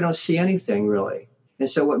see? We don't see anything really. And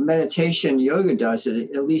so what meditation yoga does is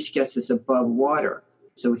it at least gets us above water.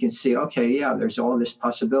 So we can see, okay, yeah, there's all this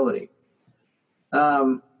possibility.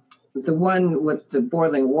 The one with the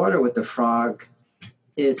boiling water with the frog,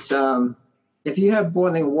 it's if you have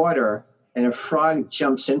boiling water and a frog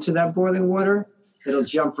jumps into that boiling water, it'll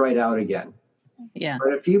jump right out again. Yeah.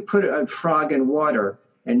 But if you put a frog in water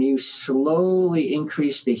and you slowly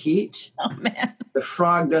increase the heat, the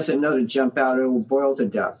frog doesn't know to jump out. It will boil to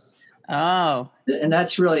death. Oh. And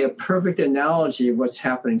that's really a perfect analogy of what's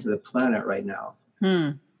happening to the planet right now.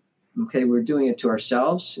 Okay, we're doing it to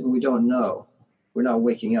ourselves, and we don't know. We're not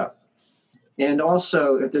waking up. And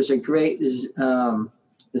also, if there's a great Zen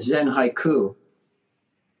haiku,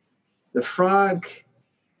 the frog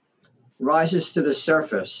rises to the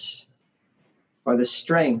surface by the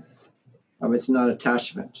strength of its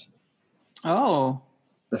non-attachment. Oh.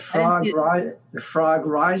 The frog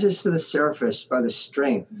rises to the surface by the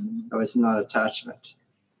strength of its non-attachment.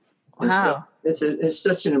 Wow. It's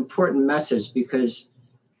such an important message because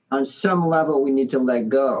on some level we need to let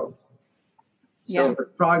go. So if the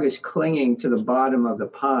frog is clinging to the bottom of the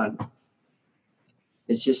pond,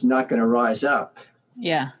 it's just not going to rise up.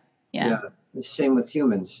 Yeah. The same with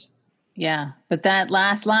humans. Yeah. But that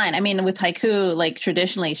last line, I mean, with haiku, like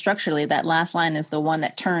traditionally, structurally, that last line is the one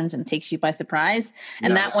that turns and takes you by surprise.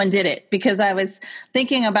 And that one did it because I was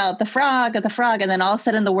thinking about the frog, and then all of a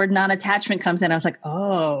sudden the word non-attachment comes in. I was like,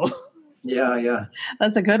 oh, yeah.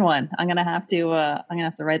 That's a good one. I'm going to have to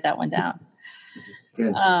write that one down.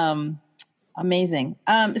 Good. Amazing.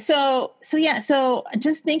 So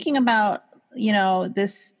just thinking about,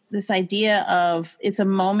 this idea of it's a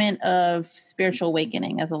moment of spiritual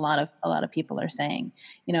awakening, as a lot of people are saying.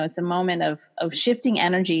 It's a moment of shifting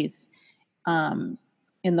energies in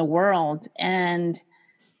the world. And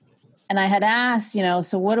I had asked,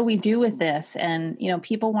 so what do we do with this? And,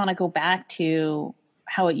 people want to go back to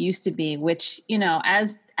how it used to be, which,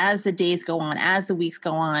 as the days go on, as the weeks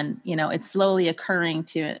go on, it's slowly occurring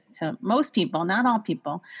to most people, not all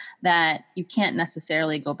people, that you can't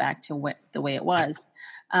necessarily go back to the way it was.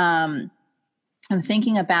 I'm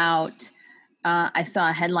thinking about, I saw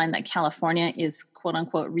a headline that California is quote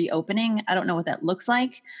unquote reopening. I don't know what that looks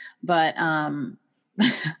like, but I'm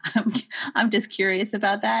just curious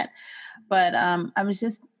about that. But I was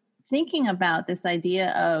just thinking about this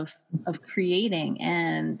idea of creating,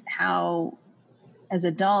 and how as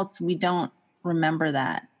adults we don't remember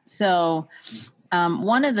that. So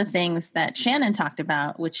one of the things that Shannon talked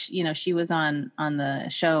about, which she was on the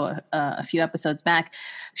show a few episodes back,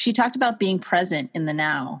 she talked about being present in the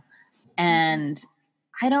now. And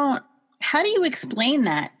how do you explain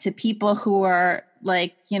that to people who are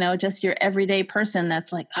like, just your everyday person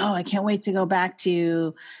that's like, oh, I can't wait to go back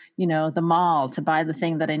to, the mall to buy the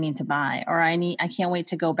thing that I need to buy, or I can't wait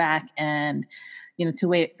to go back and,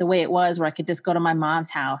 to the way it was, where I could just go to my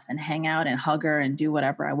mom's house and hang out and hug her and do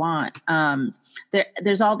whatever I want.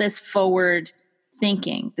 There's all this forward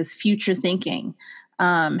thinking, this future thinking.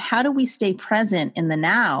 How do we stay present in the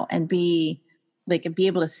now and be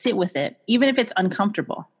able to sit with it, even if it's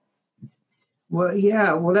uncomfortable? Well,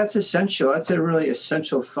 yeah, that's essential. That's a really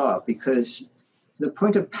essential thought, because the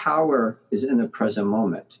point of power is in the present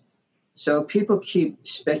moment. So people keep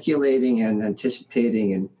speculating and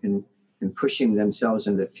anticipating and pushing themselves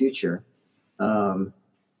in the future, or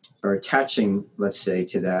attaching, let's say,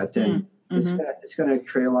 to that, then it's going to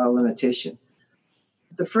create a lot of limitation.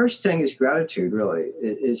 The first thing is gratitude, really,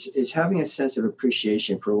 is having a sense of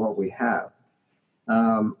appreciation for what we have.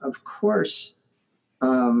 Of course,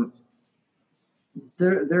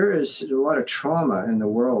 there is a lot of trauma in the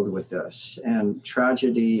world with this, and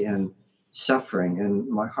tragedy and suffering, and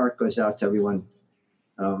my heart goes out to everyone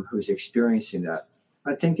who's experiencing that.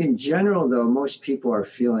 I think in general, though, most people are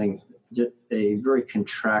feeling a very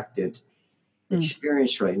contracted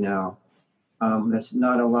experience right now, that's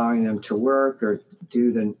not allowing them to work or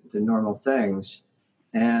do the normal things.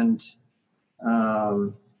 And I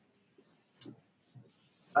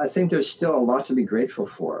think there's still a lot to be grateful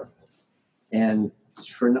for. And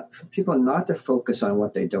for people not to focus on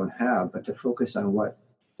what they don't have, but to focus on what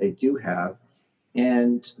they do have.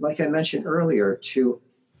 And like I mentioned earlier, to,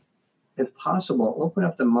 if possible, open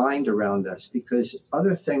up the mind around us, because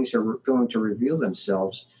other things are going to reveal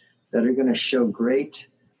themselves that are going to show great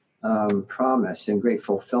promise and great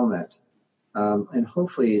fulfillment. And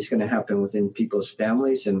hopefully it's going to happen within people's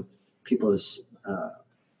families and people's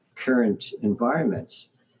current environments.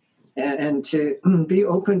 And to be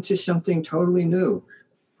open to something totally new.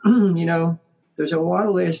 There's a lot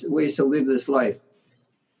of ways to live this life.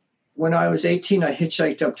 When I was 18, I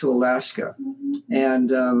hitchhiked up to Alaska,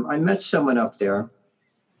 and I met someone up there.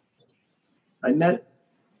 I met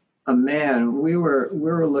a man. We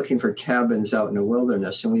were looking for cabins out in the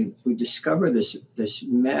wilderness, and we discovered this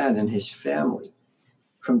man and his family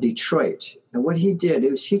from Detroit. And what he did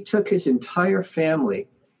is he took his entire family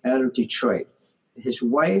out of Detroit. His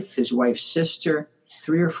wife, his wife's sister,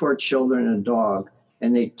 3 or 4 children, and a dog,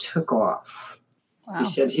 and they took off. Wow. He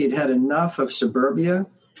said he'd had enough of suburbia.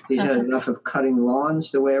 He had enough of cutting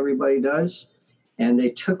lawns the way everybody does. And they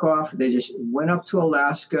took off. They just went up to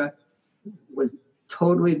Alaska with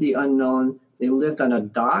totally the unknown. They lived on a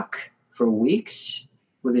dock for weeks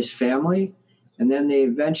with his family. And then they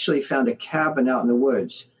eventually found a cabin out in the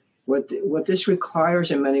woods. What this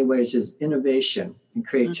requires in many ways is innovation and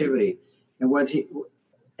creativity.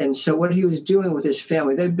 And so what he was doing with his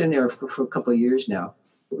family, they've been there for a couple of years now.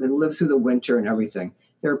 They lived through the winter and everything.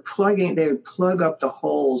 They would plug up the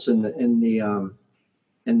holes in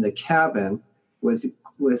the cabin with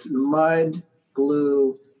mud,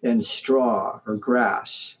 glue, and straw or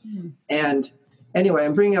grass. Mm. And anyway,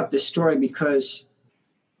 I'm bringing up this story because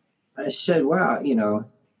I said, wow,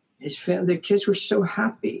 the kids were so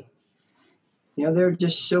happy. They're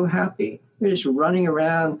just so happy. They're just running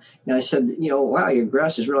around. And I said, wow, your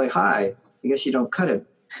grass is really high. I guess you don't cut it.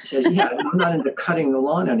 He says, yeah, I'm not into cutting the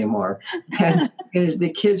lawn anymore. And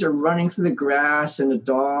the kids are running through the grass and the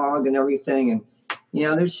dog and everything. And,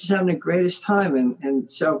 they're just having the greatest time. And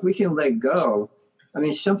so if we can let go,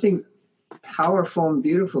 something powerful and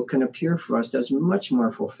beautiful can appear for us that's much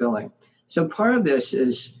more fulfilling. So part of this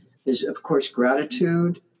is of course,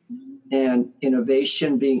 gratitude and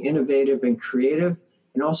innovation, being innovative and creative,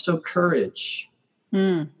 and also courage.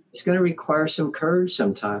 Mm. It's going to require some courage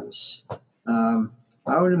sometimes.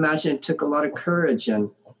 I would imagine it took a lot of courage and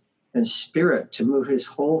spirit to move his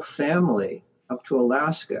whole family up to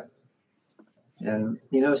Alaska. And,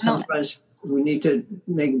 sometimes we need to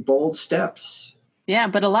make bold steps. Yeah,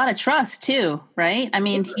 but a lot of trust too, right? I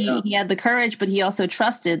mean, he had the courage, but he also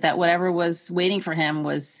trusted that whatever was waiting for him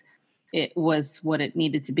was what it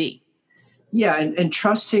needed to be. Yeah, and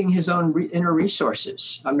trusting his own inner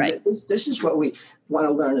resources. I mean, Right. this is what we want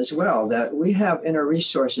to learn as well, that we have inner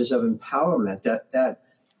resources of empowerment that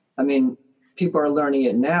I mean, people are learning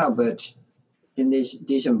it now, but in these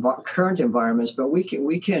current environments, but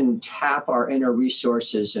we can tap our inner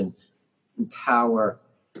resources and power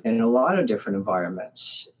in a lot of different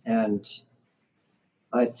environments. And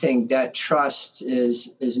I think that trust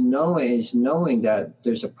is knowing that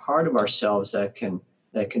there's a part of ourselves that can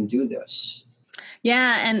do this.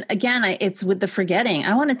 Yeah, and again, it's with the forgetting.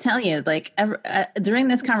 I want to tell you, like, during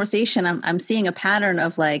this conversation, I'm seeing a pattern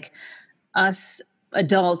of like us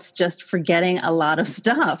adults just forgetting a lot of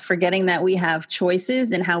stuff, forgetting that we have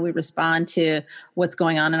choices in how we respond to what's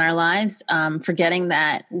going on in our lives, forgetting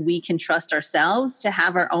that we can trust ourselves to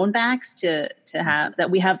have our own backs, to have that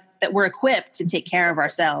we're equipped to take care of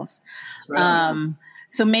ourselves. Right.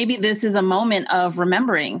 So maybe this is a moment of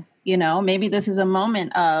remembering. Maybe this is a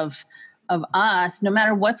moment of us, no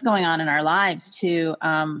matter what's going on in our lives, to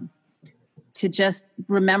just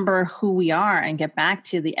remember who we are and get back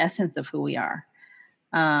to the essence of who we are.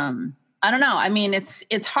 I don't know. I mean,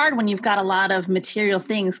 it's hard when you've got a lot of material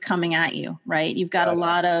things coming at you, right? You've got a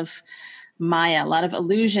lot of Maya, a lot of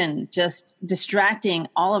illusion, just distracting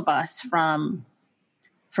all of us from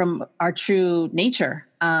our true nature.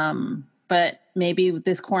 But maybe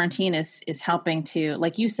this quarantine is helping to,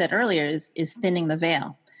 like you said earlier, is thinning the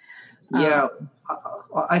veil. Yeah,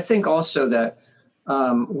 I think also that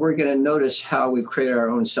we're going to notice how we create our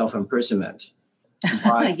own self-imprisonment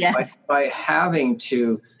by, Yes. by having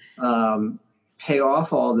to pay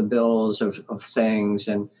off all the bills of things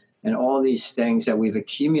and all these things that we've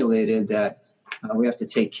accumulated that we have to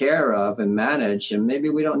take care of and manage. And maybe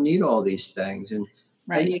we don't need all these things. And,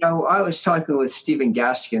 Right. I was talking with Stephen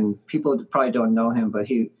Gaskin. People probably don't know him, but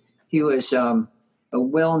he was a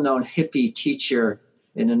well-known hippie teacher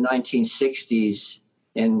in the 1960s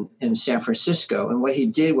in San Francisco. And what he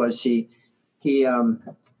did was they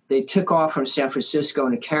took off from San Francisco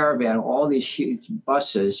in a caravan, all these huge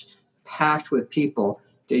buses packed with people.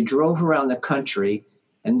 They drove around the country,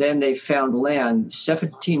 and then they found land,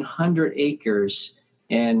 1,700 acres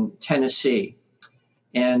in Tennessee.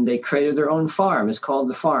 And they created their own farm. It's called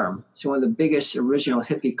The Farm. It's one of the biggest original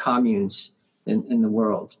hippie communes in the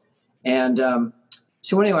world. And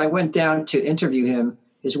so anyway, I went down to interview him.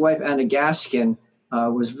 His wife, Anna Gaskin,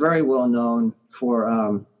 was very well known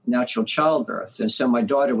for natural childbirth. And so my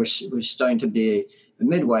daughter was starting to be a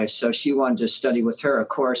midwife. So she wanted to study with her, of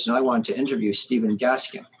course, and I wanted to interview Stephen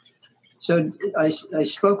Gaskin. So I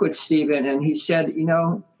spoke with Stephen, and he said,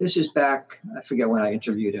 this is back, I forget when I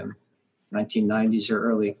interviewed him, 1990s or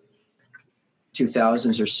early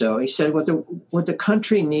 2000s or so. He said, what the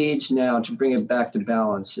country needs now to bring it back to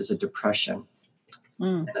balance is a depression.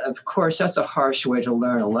 And of course, that's a harsh way to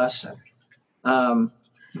learn a lesson.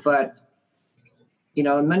 But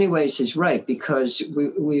in many ways he's right, because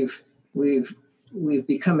we've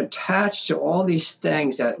become attached to all these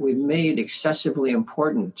things that we've made excessively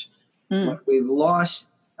important. We've lost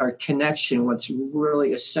our connection, what's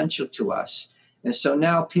really essential to us. And so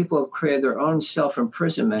now people have created their own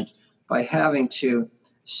self-imprisonment by having to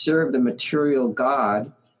serve the material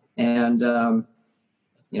God and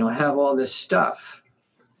have all this stuff.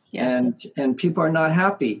 Yeah. And people are not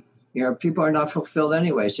happy. People are not fulfilled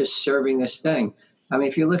anyway. It's just serving this thing. I mean,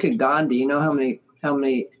 if you look at Gandhi, you know how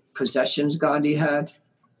many possessions Gandhi had?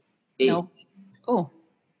 8. Nope. Oh.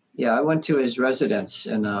 Yeah, I went to his residence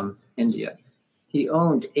in India. He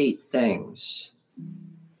owned 8 things.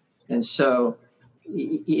 And so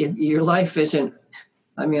if your life isn't,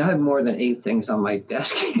 I mean, I have more than 8 things on my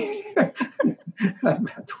desk. I've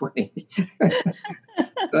got 20.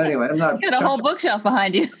 But anyway, I'm not. You got a whole bookshelf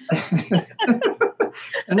behind you.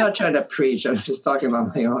 I'm not trying to preach. I'm just talking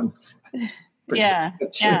about my own. Yeah.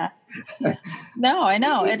 No, I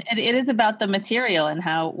know. It is about the material and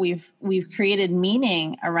how we've created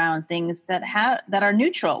meaning around things that are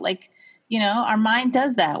neutral. Like, our mind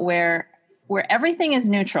does that where everything is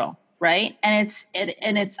neutral, right? And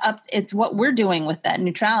it's what we're doing with that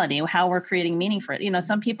neutrality, how we're creating meaning for it.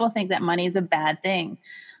 Some people think that money is a bad thing.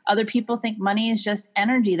 Other people think money is just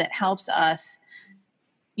energy that helps us,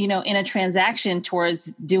 in a transaction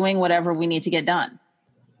towards doing whatever we need to get done.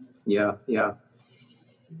 Yeah.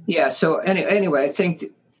 So anyway, I think,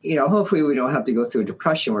 hopefully we don't have to go through a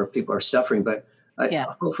depression where people are suffering, but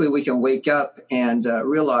hopefully we can wake up and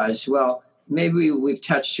realize, well, maybe we've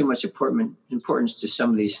attached too much importance to some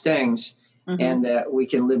of these things, and that we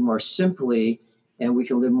can live more simply, and we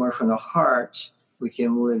can live more from the heart, we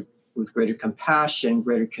can live with greater compassion,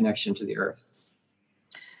 greater connection to the earth.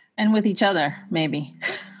 And with each other, maybe.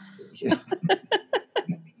 Yeah.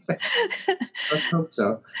 Let's hope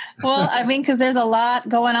so. Well, I mean, because there's a lot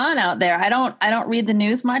going on out there. I don't read the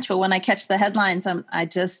news much, but when I catch the headlines, I'm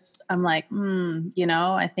like,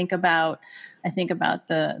 I think about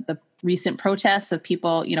the recent protests of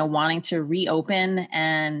people, wanting to reopen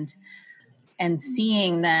and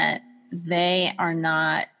seeing that they are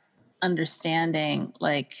not understanding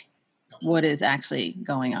like what is actually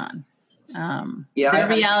going on. Their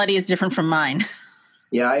reality is different from mine.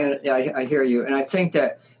 Yeah, I hear you, and I think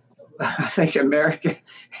America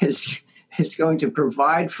is going to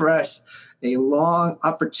provide for us a long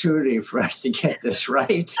opportunity for us to get this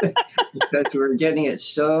right, because we're getting it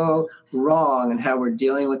so wrong in how we're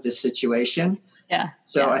dealing with this situation. Yeah.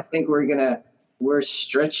 So I think we're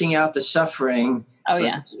stretching out the suffering. Oh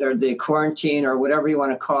yeah. Or the quarantine or whatever you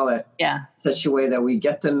want to call it. Yeah. Such a way that we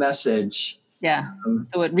get the message. Yeah.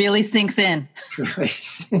 So it really sinks in.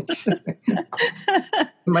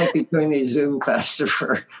 Might be doing these Zoom classes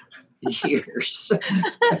for years.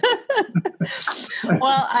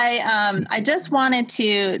 Well, I just wanted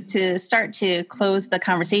to start to close the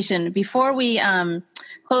conversation. Before we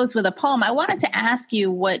close with a poem, I wanted to ask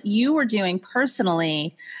you what you were doing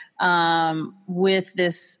personally with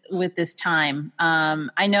this time.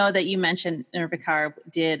 I know that you mentioned Nirvikar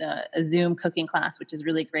did a Zoom cooking class, which is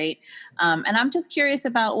really great. And I'm just curious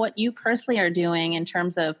about what you personally are doing in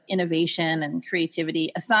terms of innovation and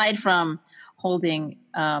creativity, aside from holding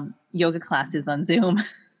yoga classes on Zoom.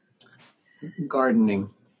 Gardening.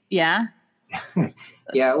 Yeah.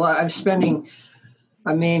 Yeah. Well, I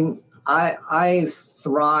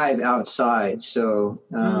thrive outside. So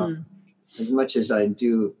as much as I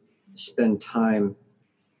do spend time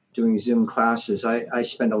doing Zoom classes, I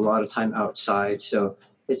spend a lot of time outside. So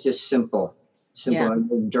it's just simple. Yeah. I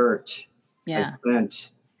move dirt. Yeah. I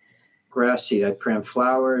plant grass seed. I plant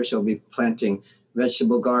flowers. I'll be planting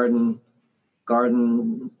vegetable garden,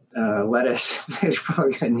 lettuce. They're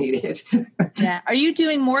probably going to need it. Yeah. Are you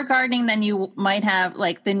doing more gardening than you might have,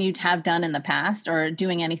 than you'd have done in the past, or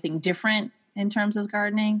doing anything different in terms of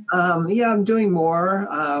gardening? Yeah, I'm doing more.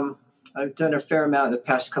 I've done a fair amount in the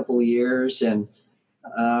past couple of years, and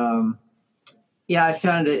I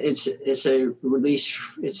found it's a release.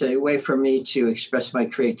 It's a way for me to express my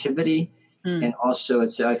creativity, and also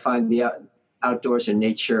I find the outdoors and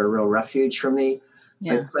nature a real refuge for me.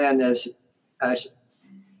 Yeah. I plan as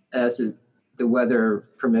the weather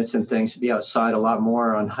permits and things to be outside a lot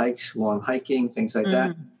more on hikes, while I'm hiking, things like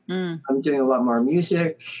that. I'm doing a lot more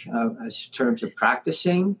music in terms of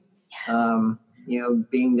practicing. Yes.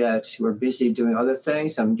 Being that we're busy doing other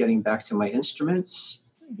things, I'm getting back to my instruments.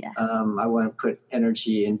 Yes. I want to put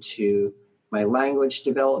energy into my language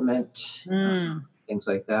development, things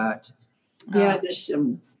like that. Yeah,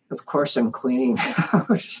 of course, I'm cleaning the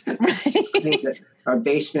house. Our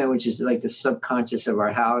basement, which is like the subconscious of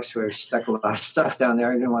our house, we're stuck a lot of stuff down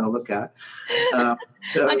there I didn't want to look at.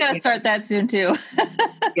 So I got to start that soon too.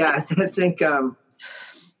 Yeah,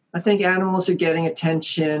 I think animals are getting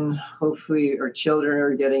attention. Hopefully, our children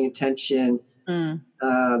are getting attention.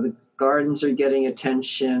 The gardens are getting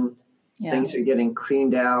attention. Yeah. Things are getting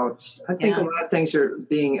cleaned out. I think a lot of things are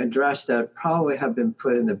being addressed that probably have been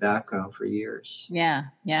put in the background for years. Yeah,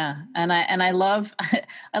 yeah, and I love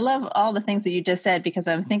all the things that you just said, because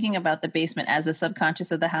I'm thinking about the basement as the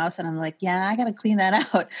subconscious of the house, and I'm like, yeah, I got to clean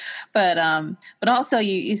that out. But also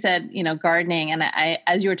you said gardening, and I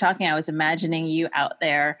as you were talking, I was imagining you out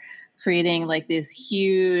there creating like this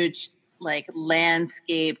huge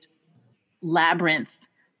landscaped labyrinth.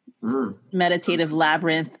 Meditative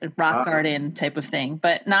labyrinth, rock garden type of thing,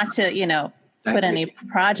 but not to put any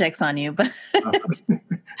projects on you, but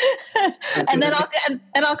and then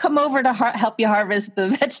I'll come over to help you harvest the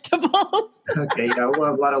vegetables. Okay, yeah, we'll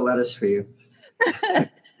have a lot of lettuce for you.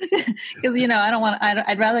 Because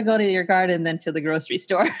I'd rather go to your garden than to the grocery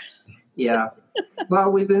store. Yeah,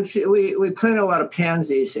 well, we planted a lot of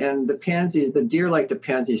pansies, and the deer like the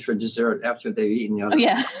pansies for dessert after they've eaten. Oh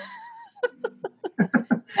yeah.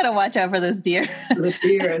 Gotta watch out for those deer. The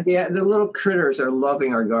deer and the little critters are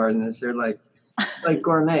loving our gardens. They're like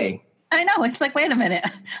gourmet. I know. It's like, wait a minute.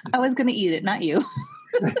 I was going to eat it, not you.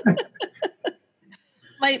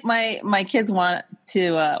 My kids wanted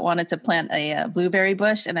to plant a blueberry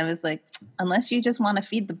bush, and I was like, unless you just want to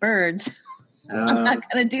feed the birds, I'm not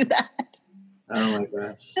going to do that. Oh my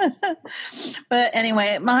gosh. But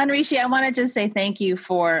anyway, Maharishi, I want to just say thank you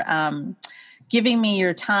for giving me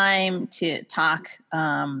your time to talk,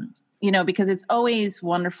 because it's always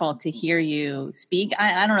wonderful to hear you speak.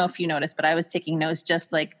 I don't know if you noticed, but I was taking notes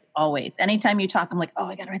just like always. Anytime you talk, I'm like, oh,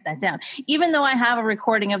 I got to write that down. Even though I have a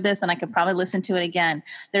recording of this and I could probably listen to it again,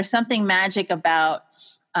 there's something magic about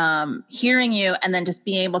hearing you and then just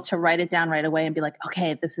being able to write it down right away and be like,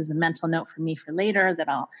 okay, this is a mental note for me for later that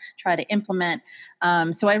I'll try to implement.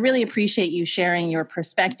 So I really appreciate you sharing your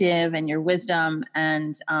perspective and your wisdom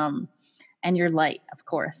and your light, of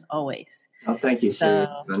course, always. Oh, thank you, Sue.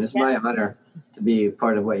 It's my honor to be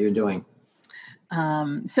part of what you're doing.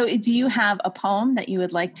 So do you have a poem that you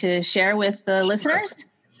would like to share with the listeners?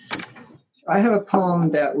 I have a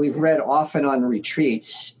poem that we've read often on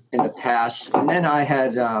retreats in the past. And then I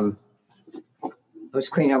was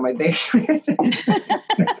cleaning out my basement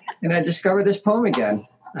and I discovered this poem again.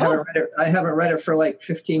 I haven't read it for like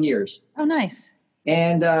 15 years. Oh, nice.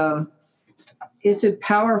 And it's a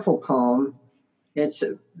powerful poem.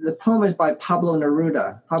 The poem is by Pablo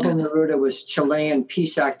Neruda. Pablo Neruda was Chilean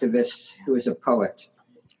peace activist who was a poet.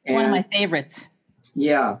 It's one of my favorites.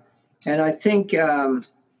 Yeah. And I think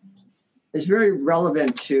it's very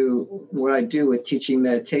relevant to what I do with teaching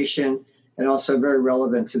meditation and also very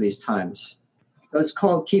relevant to these times. So it's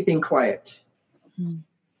called Keeping Quiet.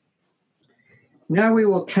 Now we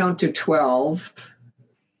will count to 12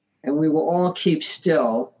 and we will all keep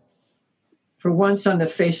still for once on the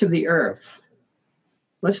face of the earth.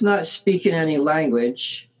 Let's not speak in any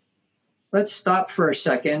language. Let's stop for a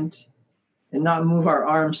second and not move our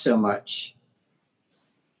arms so much.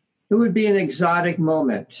 It would be an exotic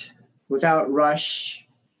moment, without rush,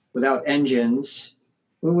 without engines.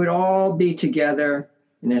 We would all be together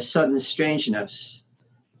in a sudden strangeness.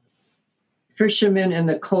 Fishermen in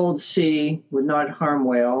the cold sea would not harm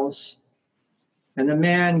whales, and the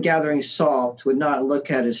man gathering salt would not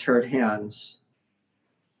look at his hurt hands.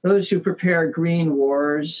 Those who prepare green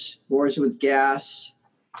wars, wars with gas,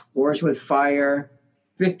 wars with fire,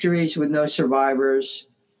 victories with no survivors,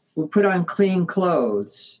 will put on clean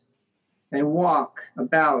clothes and walk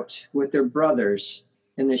about with their brothers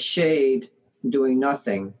in the shade doing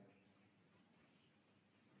nothing.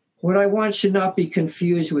 What I want should not be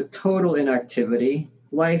confused with total inactivity.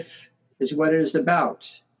 Life is what it is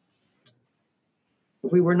about.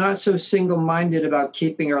 If we were not so single-minded about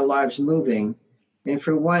keeping our lives moving, and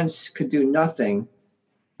for once could do nothing,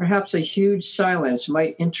 perhaps a huge silence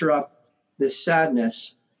might interrupt this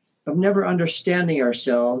sadness of never understanding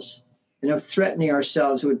ourselves and of threatening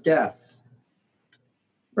ourselves with death.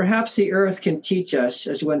 Perhaps the earth can teach us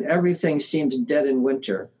as when everything seems dead in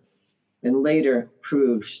winter and later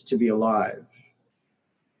proves to be alive.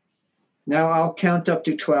 Now I'll count up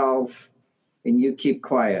to 12 and you keep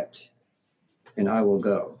quiet and I will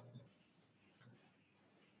go.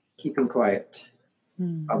 Keeping Quiet.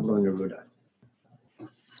 Pablo Neruda.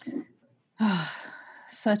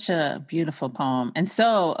 Such a beautiful poem and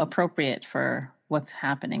so appropriate for what's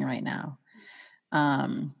happening right now.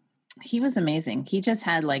 He was amazing. He just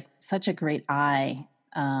had like such a great eye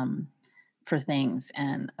for things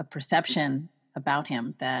and a perception about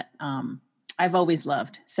him that I've always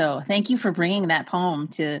loved. So thank you for bringing that poem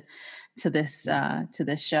to this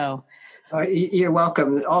show. You're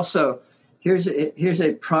welcome. Also, here's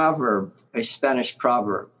a proverb. A Spanish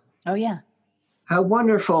proverb. Oh, yeah. How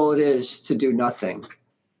wonderful it is to do nothing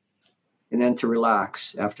and then to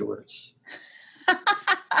relax afterwards. Oh,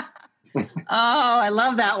 I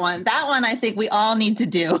love that one. That one I think we all need to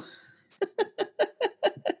do.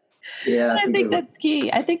 Yeah, I think that's key.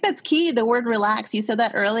 I think that's key. The word relax. You said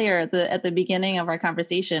that earlier at the beginning of our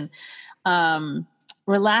conversation.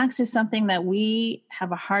 Relax is something that we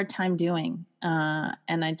have a hard time doing.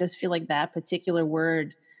 And I just feel like that particular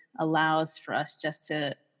word allows for us just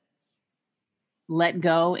to let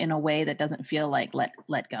go in a way that doesn't feel like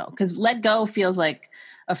let go. Because let go feels like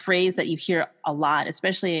a phrase that you hear a lot,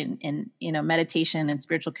 especially in meditation and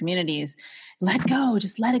spiritual communities. Let go,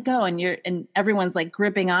 just let it go. And everyone's like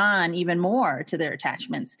gripping on even more to their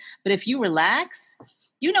attachments. But if you relax,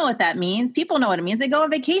 you know what that means. People know what it means. They go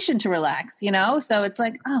on vacation to relax, So it's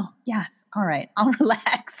like, oh yes, all right, I'll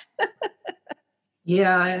relax.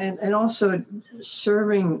 Yeah, and also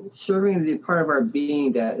serving the part of our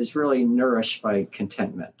being that is really nourished by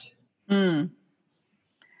contentment.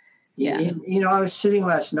 Yeah. I was sitting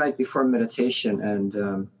last night before meditation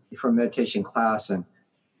and before meditation class and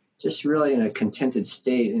just really in a contented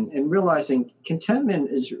state and realizing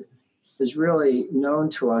contentment is really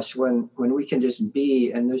known to us when we can just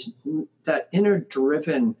be, and there's that inner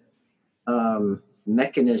driven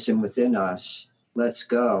mechanism within us. Let's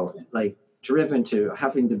go, like driven to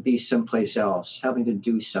having to be someplace else, having to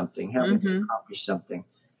do something, having to accomplish something,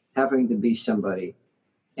 having to be somebody.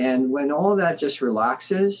 And when all that just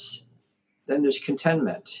relaxes, then there's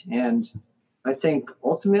contentment. And I think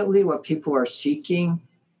ultimately what people are seeking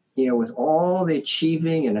with all the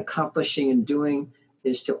achieving and accomplishing and doing,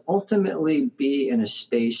 is to ultimately be in a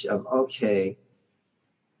space of, okay,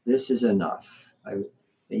 this is enough. I'm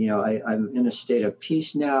in a state of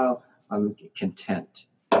peace now. I'm content.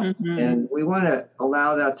 Mm-hmm. And we want to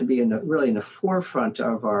allow that to be really in the forefront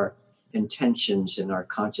of our intentions and our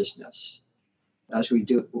consciousness as we're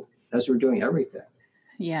doing everything.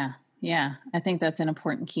 Yeah. I think that's an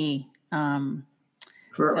important key. In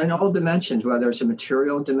all dimensions, whether it's a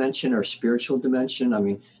material dimension or spiritual dimension. I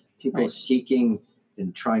mean, people seeking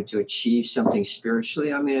and trying to achieve something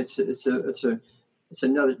spiritually. I mean, it's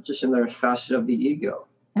another facet of the ego.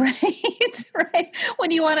 Right. When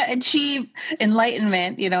you want to achieve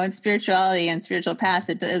enlightenment, in spirituality and spiritual paths,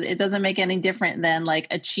 it doesn't make any different than like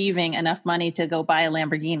achieving enough money to go buy a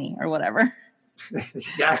Lamborghini or whatever.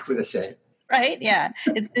 Exactly the same. Right? Yeah.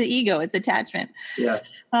 It's the ego. It's attachment. Yeah.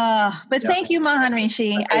 Thank you,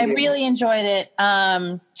 Maharishi. I really enjoyed it.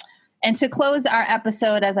 And to close our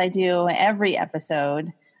episode, as I do every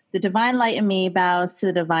episode, the divine light in me bows to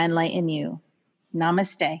the divine light in you.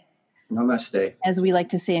 Namaste. Namaste. As we like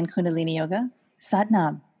to say in Kundalini Yoga, Sat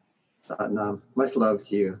Nam. Sat Nam. Much love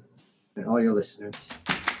to you and all your listeners.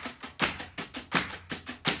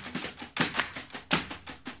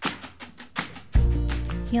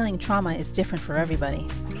 Healing trauma is different for everybody,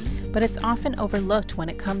 but it's often overlooked when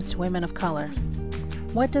it comes to women of color.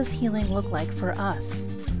 What does healing look like for us?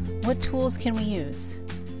 What tools can we use?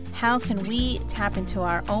 How can we tap into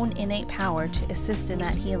our own innate power to assist in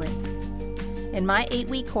that healing? In my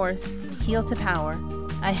 8-week course, Heal to Power,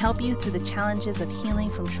 I help you through the challenges of healing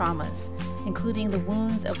from traumas, including the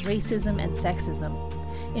wounds of racism and sexism,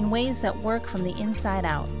 in ways that work from the inside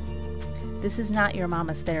out. This is not your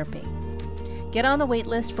mama's therapy. Get on the wait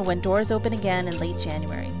list for when doors open again in late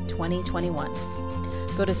January 2021.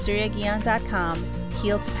 Go to suryaguian.com,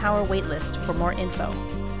 Heal to Power waitlist for more info,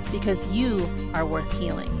 because you are worth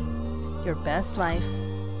healing. Your best life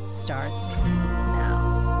starts